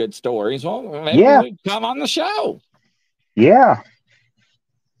some good stories. Well, maybe we come on the show. Yeah.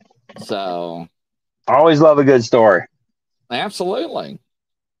 So, I always love a good story. Absolutely.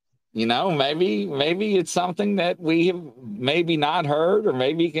 You know, maybe it's something that we have maybe not heard, or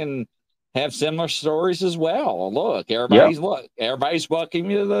maybe can have similar stories as well. Look, everybody's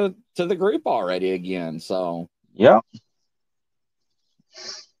welcoming you to the group already again. So, yep.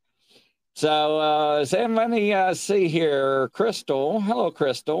 So, Sam, let me see here. Crystal. Hello,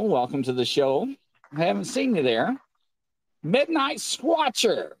 Crystal. Welcome to the show. I haven't seen you there. Midnight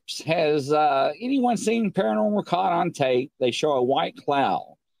Squatchers. Has anyone seen Paranormal caught on tape? They show a white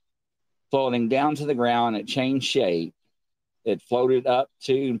cloud floating down to the ground. It changed shape. It floated up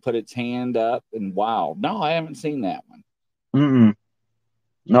to and put its hand up. And wow. No, I haven't seen that one. Mm-mm.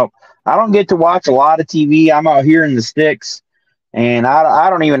 Nope. I don't get to watch a lot of TV. I'm out here in the sticks. And I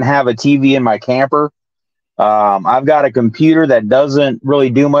don't even have a TV in my camper. I've got a computer that doesn't really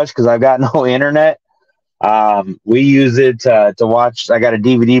do much because I've got no internet. We use it to watch. I got a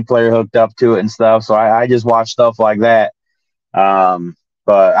DVD player hooked up to it and stuff. So I just watch stuff like that.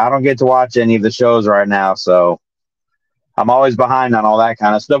 But I don't get to watch any of the shows right now. So I'm always behind on all that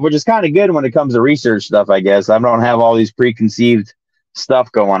kind of stuff, which is kind of good when it comes to research stuff, I guess. I don't have all these preconceived stuff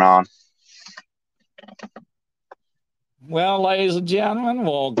going on. Well, ladies and gentlemen,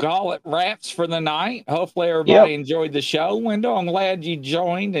 we'll call it wraps for the night. Hopefully everybody enjoyed the show. Wendell, I'm glad you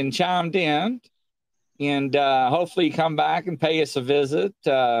joined and chimed in. And hopefully you come back and pay us a visit.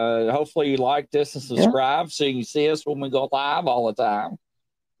 Hopefully you like this and subscribe so you can see us when we go live all the time.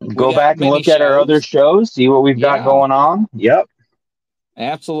 Go back and look at our other shows, see what we've got going on. Yep.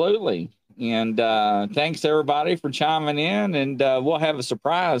 Absolutely. And thanks, everybody, for chiming in. And we'll have a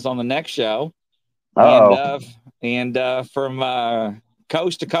surprise on the next show. And from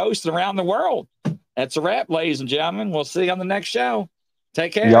coast to coast and around the world. That's a wrap, ladies and gentlemen. We'll see you on the next show.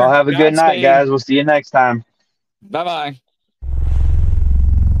 Take care. Y'all have a good night, guys. We'll see you next time. Bye-bye.